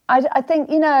I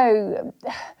think, you know,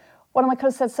 one of my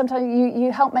colleagues said sometimes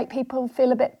you help make people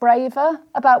feel a bit braver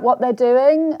about what they're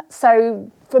doing.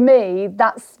 So for me,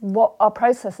 that's what our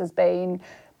process has been,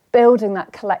 building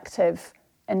that collective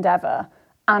endeavour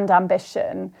and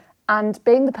ambition, and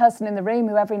being the person in the room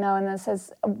who every now and then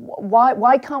says,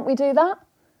 why can't we do that?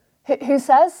 Who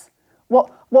says?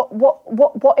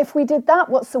 What if we did that?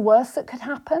 What's the worst that could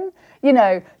happen? You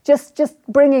know, just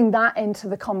bringing that into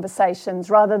the conversations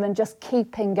rather than just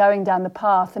keeping going down the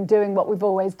path and doing what we've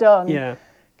always done. Yeah.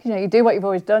 You know, you do what you've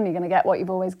always done, you're going to get what you've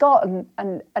always got,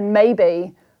 and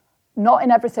maybe not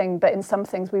in everything, but in some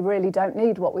things we really don't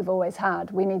need what we've always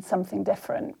had. We need something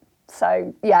different.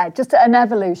 So yeah, just an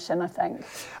evolution, I think.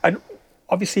 And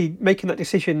obviously making that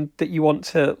decision that you want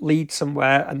to lead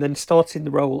somewhere and then starting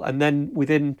the role, and then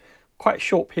within quite a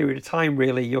short period of time,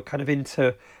 really, you're kind of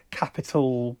into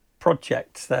capital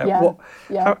projects there. Yeah.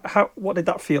 What did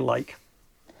that feel like?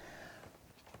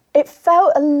 It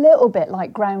felt a little bit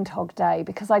like Groundhog Day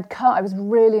because I was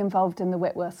really involved in the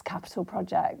Whitworth's capital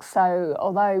project. So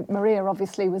although Maria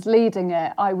obviously was leading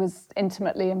it, I was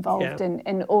intimately involved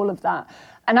in all of that.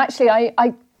 And actually,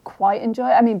 I quite enjoy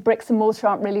it. I mean, bricks and mortar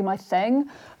aren't really my thing,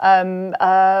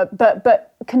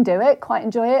 but can do it, quite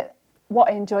enjoy it. What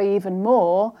I enjoy even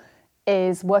more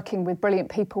is working with brilliant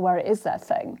people where it is their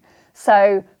thing.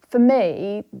 So for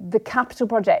me, the capital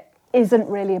project isn't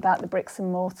really about the bricks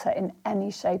and mortar in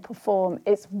any shape or form.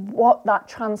 It's what that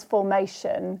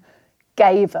transformation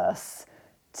gave us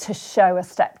to show a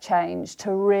step change,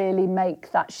 to really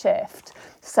make that shift.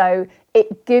 So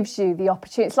it gives you the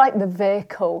opportunity. It's like the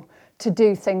vehicle to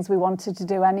do things we wanted to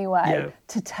do anyway,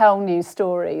 to tell new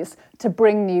stories, to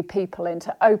bring new people in,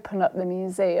 to open up the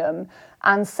museum.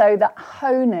 And so that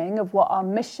honing of what our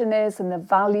mission is and the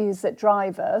values that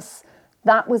drive us,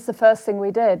 that was the first thing we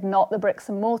did, not the bricks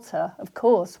and mortar. Of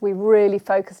course, we really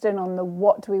focused in on the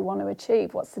what do we want to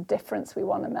achieve, what's the difference we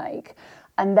want to make,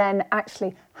 and then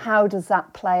actually how does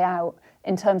that play out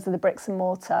in terms of the bricks and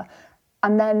mortar,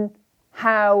 and then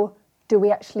how do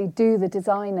we actually do the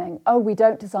designing? Oh, we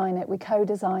don't design it, we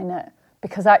co-design it,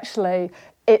 because actually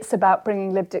it's about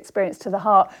bringing lived experience to the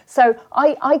heart. So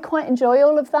I quite enjoy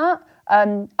all of that.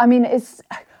 I mean,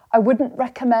 I wouldn't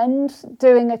recommend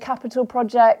doing a capital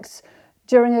project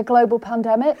during a global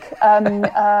pandemic, and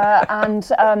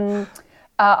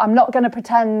I'm not going to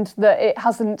pretend that it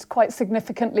hasn't quite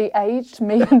significantly aged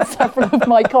me and several of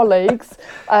my colleagues,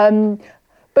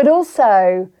 but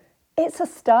also it's a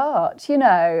start. You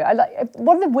know,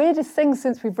 one of the weirdest things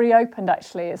since we've reopened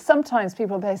actually is sometimes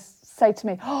people say to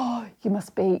me, "Oh, you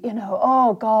must be, you know,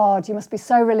 oh God, you must be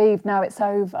so relieved now it's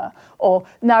over, or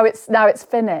now it's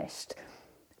finished."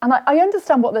 And I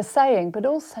understand what they're saying, but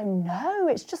also, no,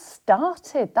 it's just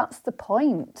started. That's the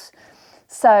point.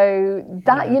 So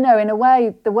that, you know, in a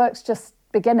way, the work's just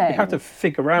beginning. You have to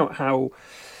figure out how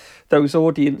those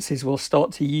audiences will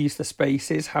start to use the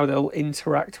spaces, how they'll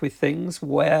interact with things,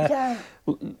 where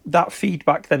that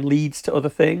feedback then leads to other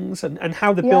things, and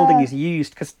how the building is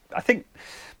used. Because I think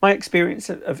my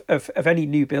experience of any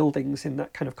new buildings in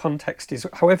that kind of context is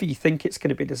however you think it's going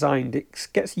to be designed, it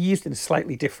gets used in a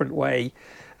slightly different way,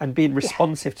 and being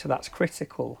responsive to that's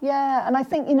critical. Yeah, and I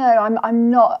think, you know,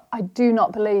 I do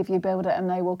not believe you build it and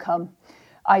they will come.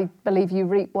 I believe you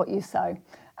reap what you sow.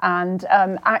 And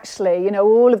actually, you know,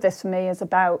 all of this for me is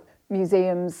about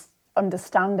museums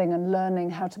understanding and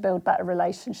learning how to build better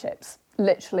relationships.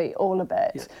 Literally all of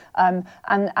it.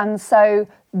 And so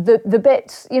the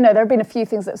bit, you know, there have been a few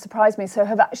things that surprised me. So I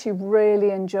have actually really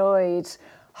enjoyed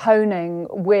honing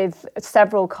with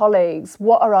several colleagues.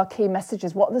 What are our key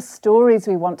messages? What are the stories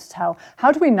we want to tell? How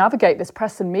do we navigate this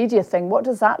press and media thing? What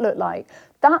does that look like?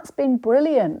 That's been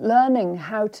brilliant, learning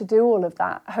how to do all of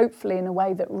that, hopefully in a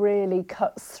way that really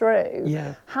cuts through,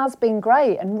 has been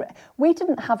great. And we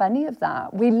didn't have any of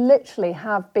that. We literally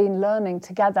have been learning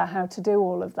together how to do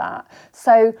all of that.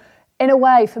 So in a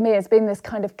way, for me, it's been this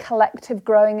kind of collective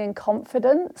growing in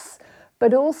confidence,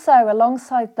 but also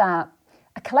alongside that,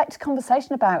 a collective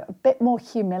conversation about a bit more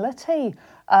humility,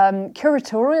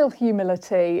 curatorial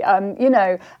humility, you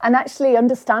know, and actually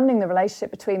understanding the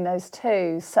relationship between those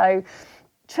two. So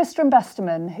Tristram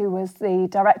Besterman, who was the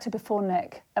director before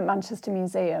Nick at Manchester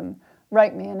Museum,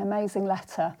 wrote me an amazing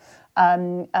letter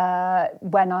when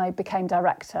I became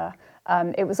director.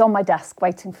 It was on my desk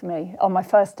waiting for me on my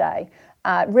first day.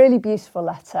 Really beautiful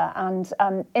letter, and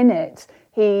in it,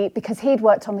 because he'd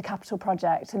worked on the Capital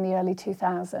Project in the early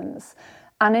 2000s,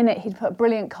 and in it he'd put a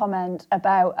brilliant comment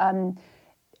about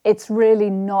it's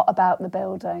really not about the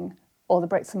building or the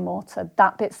bricks and mortar.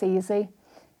 That bit's easy.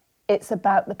 It's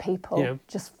about the people.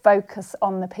 Just focus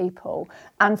on the people.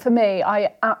 And for me,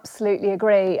 I absolutely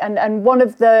agree. And one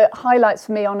of the highlights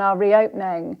for me on our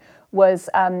reopening was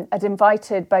I'd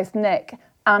invited both Nick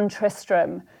and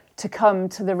Tristram to come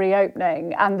to the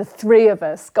reopening, and the three of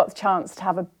us got the chance to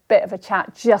have a bit of a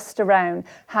chat just around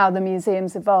how the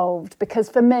museum's evolved, because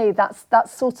for me that's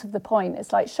sort of the point.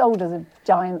 It's like shoulders of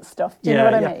giant stuff. Do you know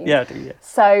what I mean? Yeah, I do, yeah.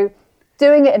 So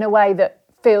doing it in a way that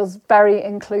feels very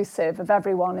inclusive of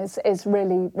everyone is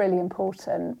really, really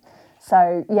important.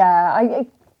 So yeah,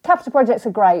 capital projects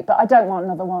are great, but I don't want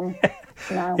another one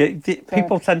now.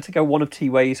 People tend to go one of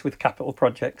two ways with capital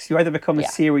projects. You either become a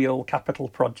serial capital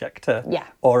projector,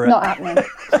 or not happening.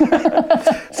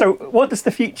 So what does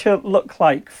the future look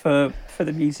like for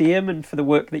the museum and for the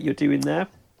work that you're doing there?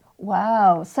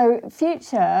 Wow. So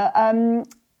future,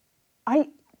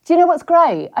 do you know what's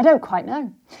great? I don't quite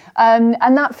know.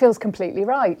 And that feels completely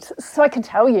right. So I can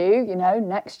tell you,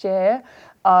 next year,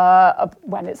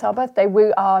 when it's our birthday,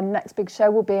 our next big show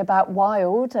will be about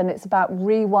wild, and it's about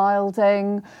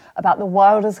rewilding, about the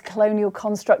wild as a colonial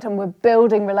construct, and we're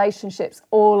building relationships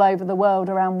all over the world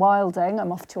around wilding.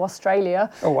 I'm off to Australia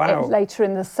later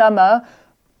in the summer,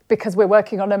 because we're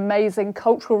working on an amazing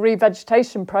cultural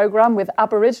revegetation programme with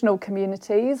Aboriginal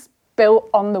communities built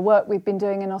on the work we've been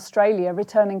doing in Australia,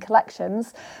 returning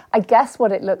collections. I guess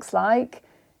what it looks like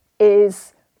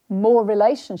is more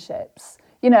relationships.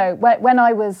 When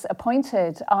I was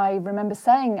appointed, I remember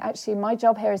saying, actually, my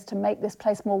job here is to make this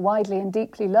place more widely and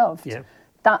deeply loved. Yeah.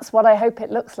 That's what I hope it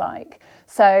looks like.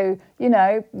 So,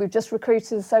 we've just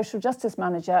recruited a social justice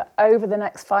manager. Over the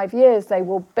next 5 years, they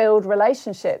will build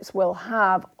relationships. We'll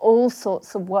have all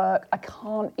sorts of work I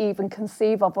can't even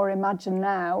conceive of or imagine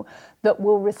now that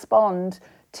will respond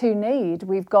to need.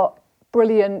 We've got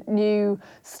brilliant new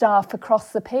staff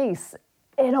across the piece.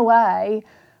 In a way,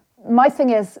 my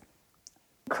thing is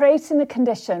creating the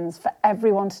conditions for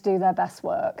everyone to do their best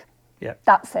work. Yeah.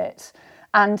 That's it.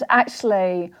 And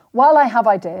actually, while I have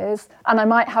ideas and I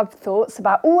might have thoughts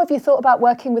about, have you thought about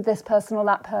working with this person or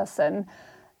that person?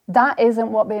 That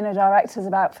isn't what being a director is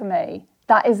about for me.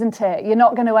 That isn't it. You're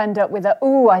not going to end up with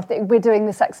I think we're doing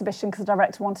this exhibition because the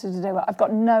director wanted to do it. I've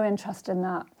got no interest in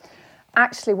that.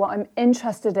 Actually, what I'm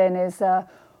interested in is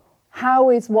how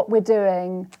is what we're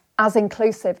doing as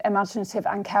inclusive, imaginative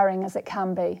and caring as it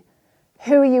can be?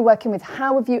 Who are you working with?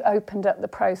 How have you opened up the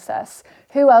process?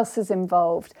 Who else is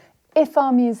involved? If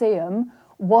our museum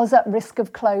was at risk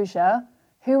of closure,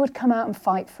 who would come out and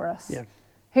fight for us? Yeah.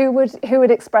 Who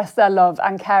would express their love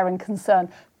and care and concern?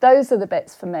 Those are the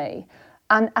bits for me.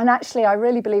 And actually, I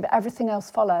really believe everything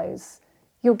else follows.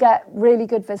 You'll get really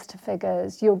good visitor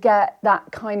figures. You'll get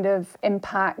that kind of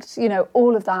impact.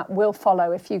 All of that will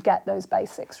follow if you get those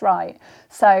basics right.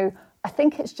 So I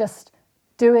think it's just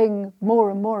doing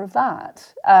more and more of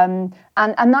that. And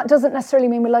that doesn't necessarily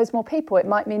mean with loads more people. It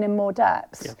might mean in more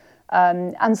depths. Yeah.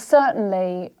 And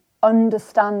certainly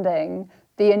understanding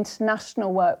the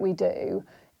international work we do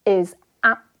is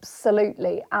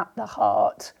absolutely at the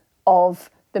heart of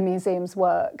the museum's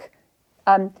work.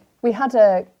 We had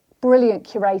a brilliant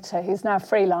curator who's now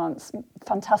freelance,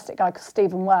 fantastic guy called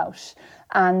Stephen Welsh.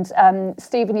 And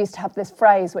Stephen used to have this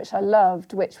phrase, which I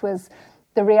loved, which was,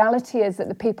 the reality is that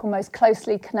the people most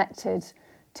closely connected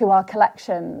to our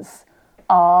collections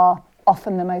are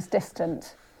often the most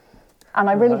distant. And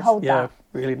I really hold that. Yeah,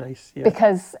 really nice. Yeah.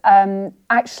 Because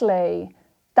actually,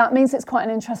 that means it's quite an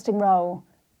interesting role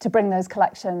to bring those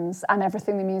collections and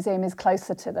everything the museum is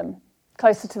closer to them,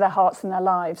 closer to their hearts and their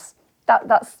lives.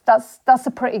 That's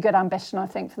a pretty good ambition, I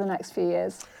think, for the next few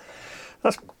years.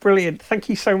 That's brilliant. Thank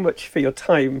you so much for your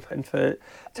time and for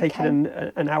taking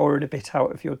an hour and a bit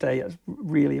out of your day. I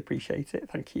really appreciate it.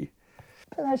 Thank you.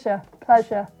 Pleasure.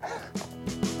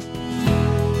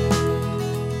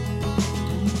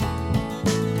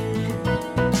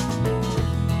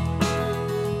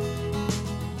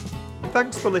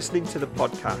 Thanks for listening to the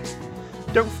podcast.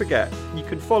 Don't forget, you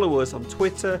can follow us on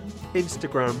Twitter,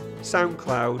 Instagram,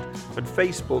 SoundCloud and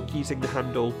Facebook using the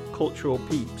handle Cultural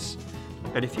Peeps.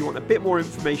 And if you want a bit more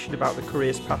information about the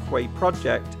Careers Pathway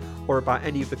project or about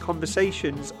any of the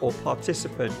conversations or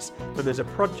participants, then there's a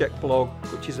project blog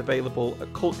which is available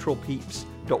at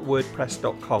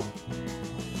culturalpeeps.wordpress.com.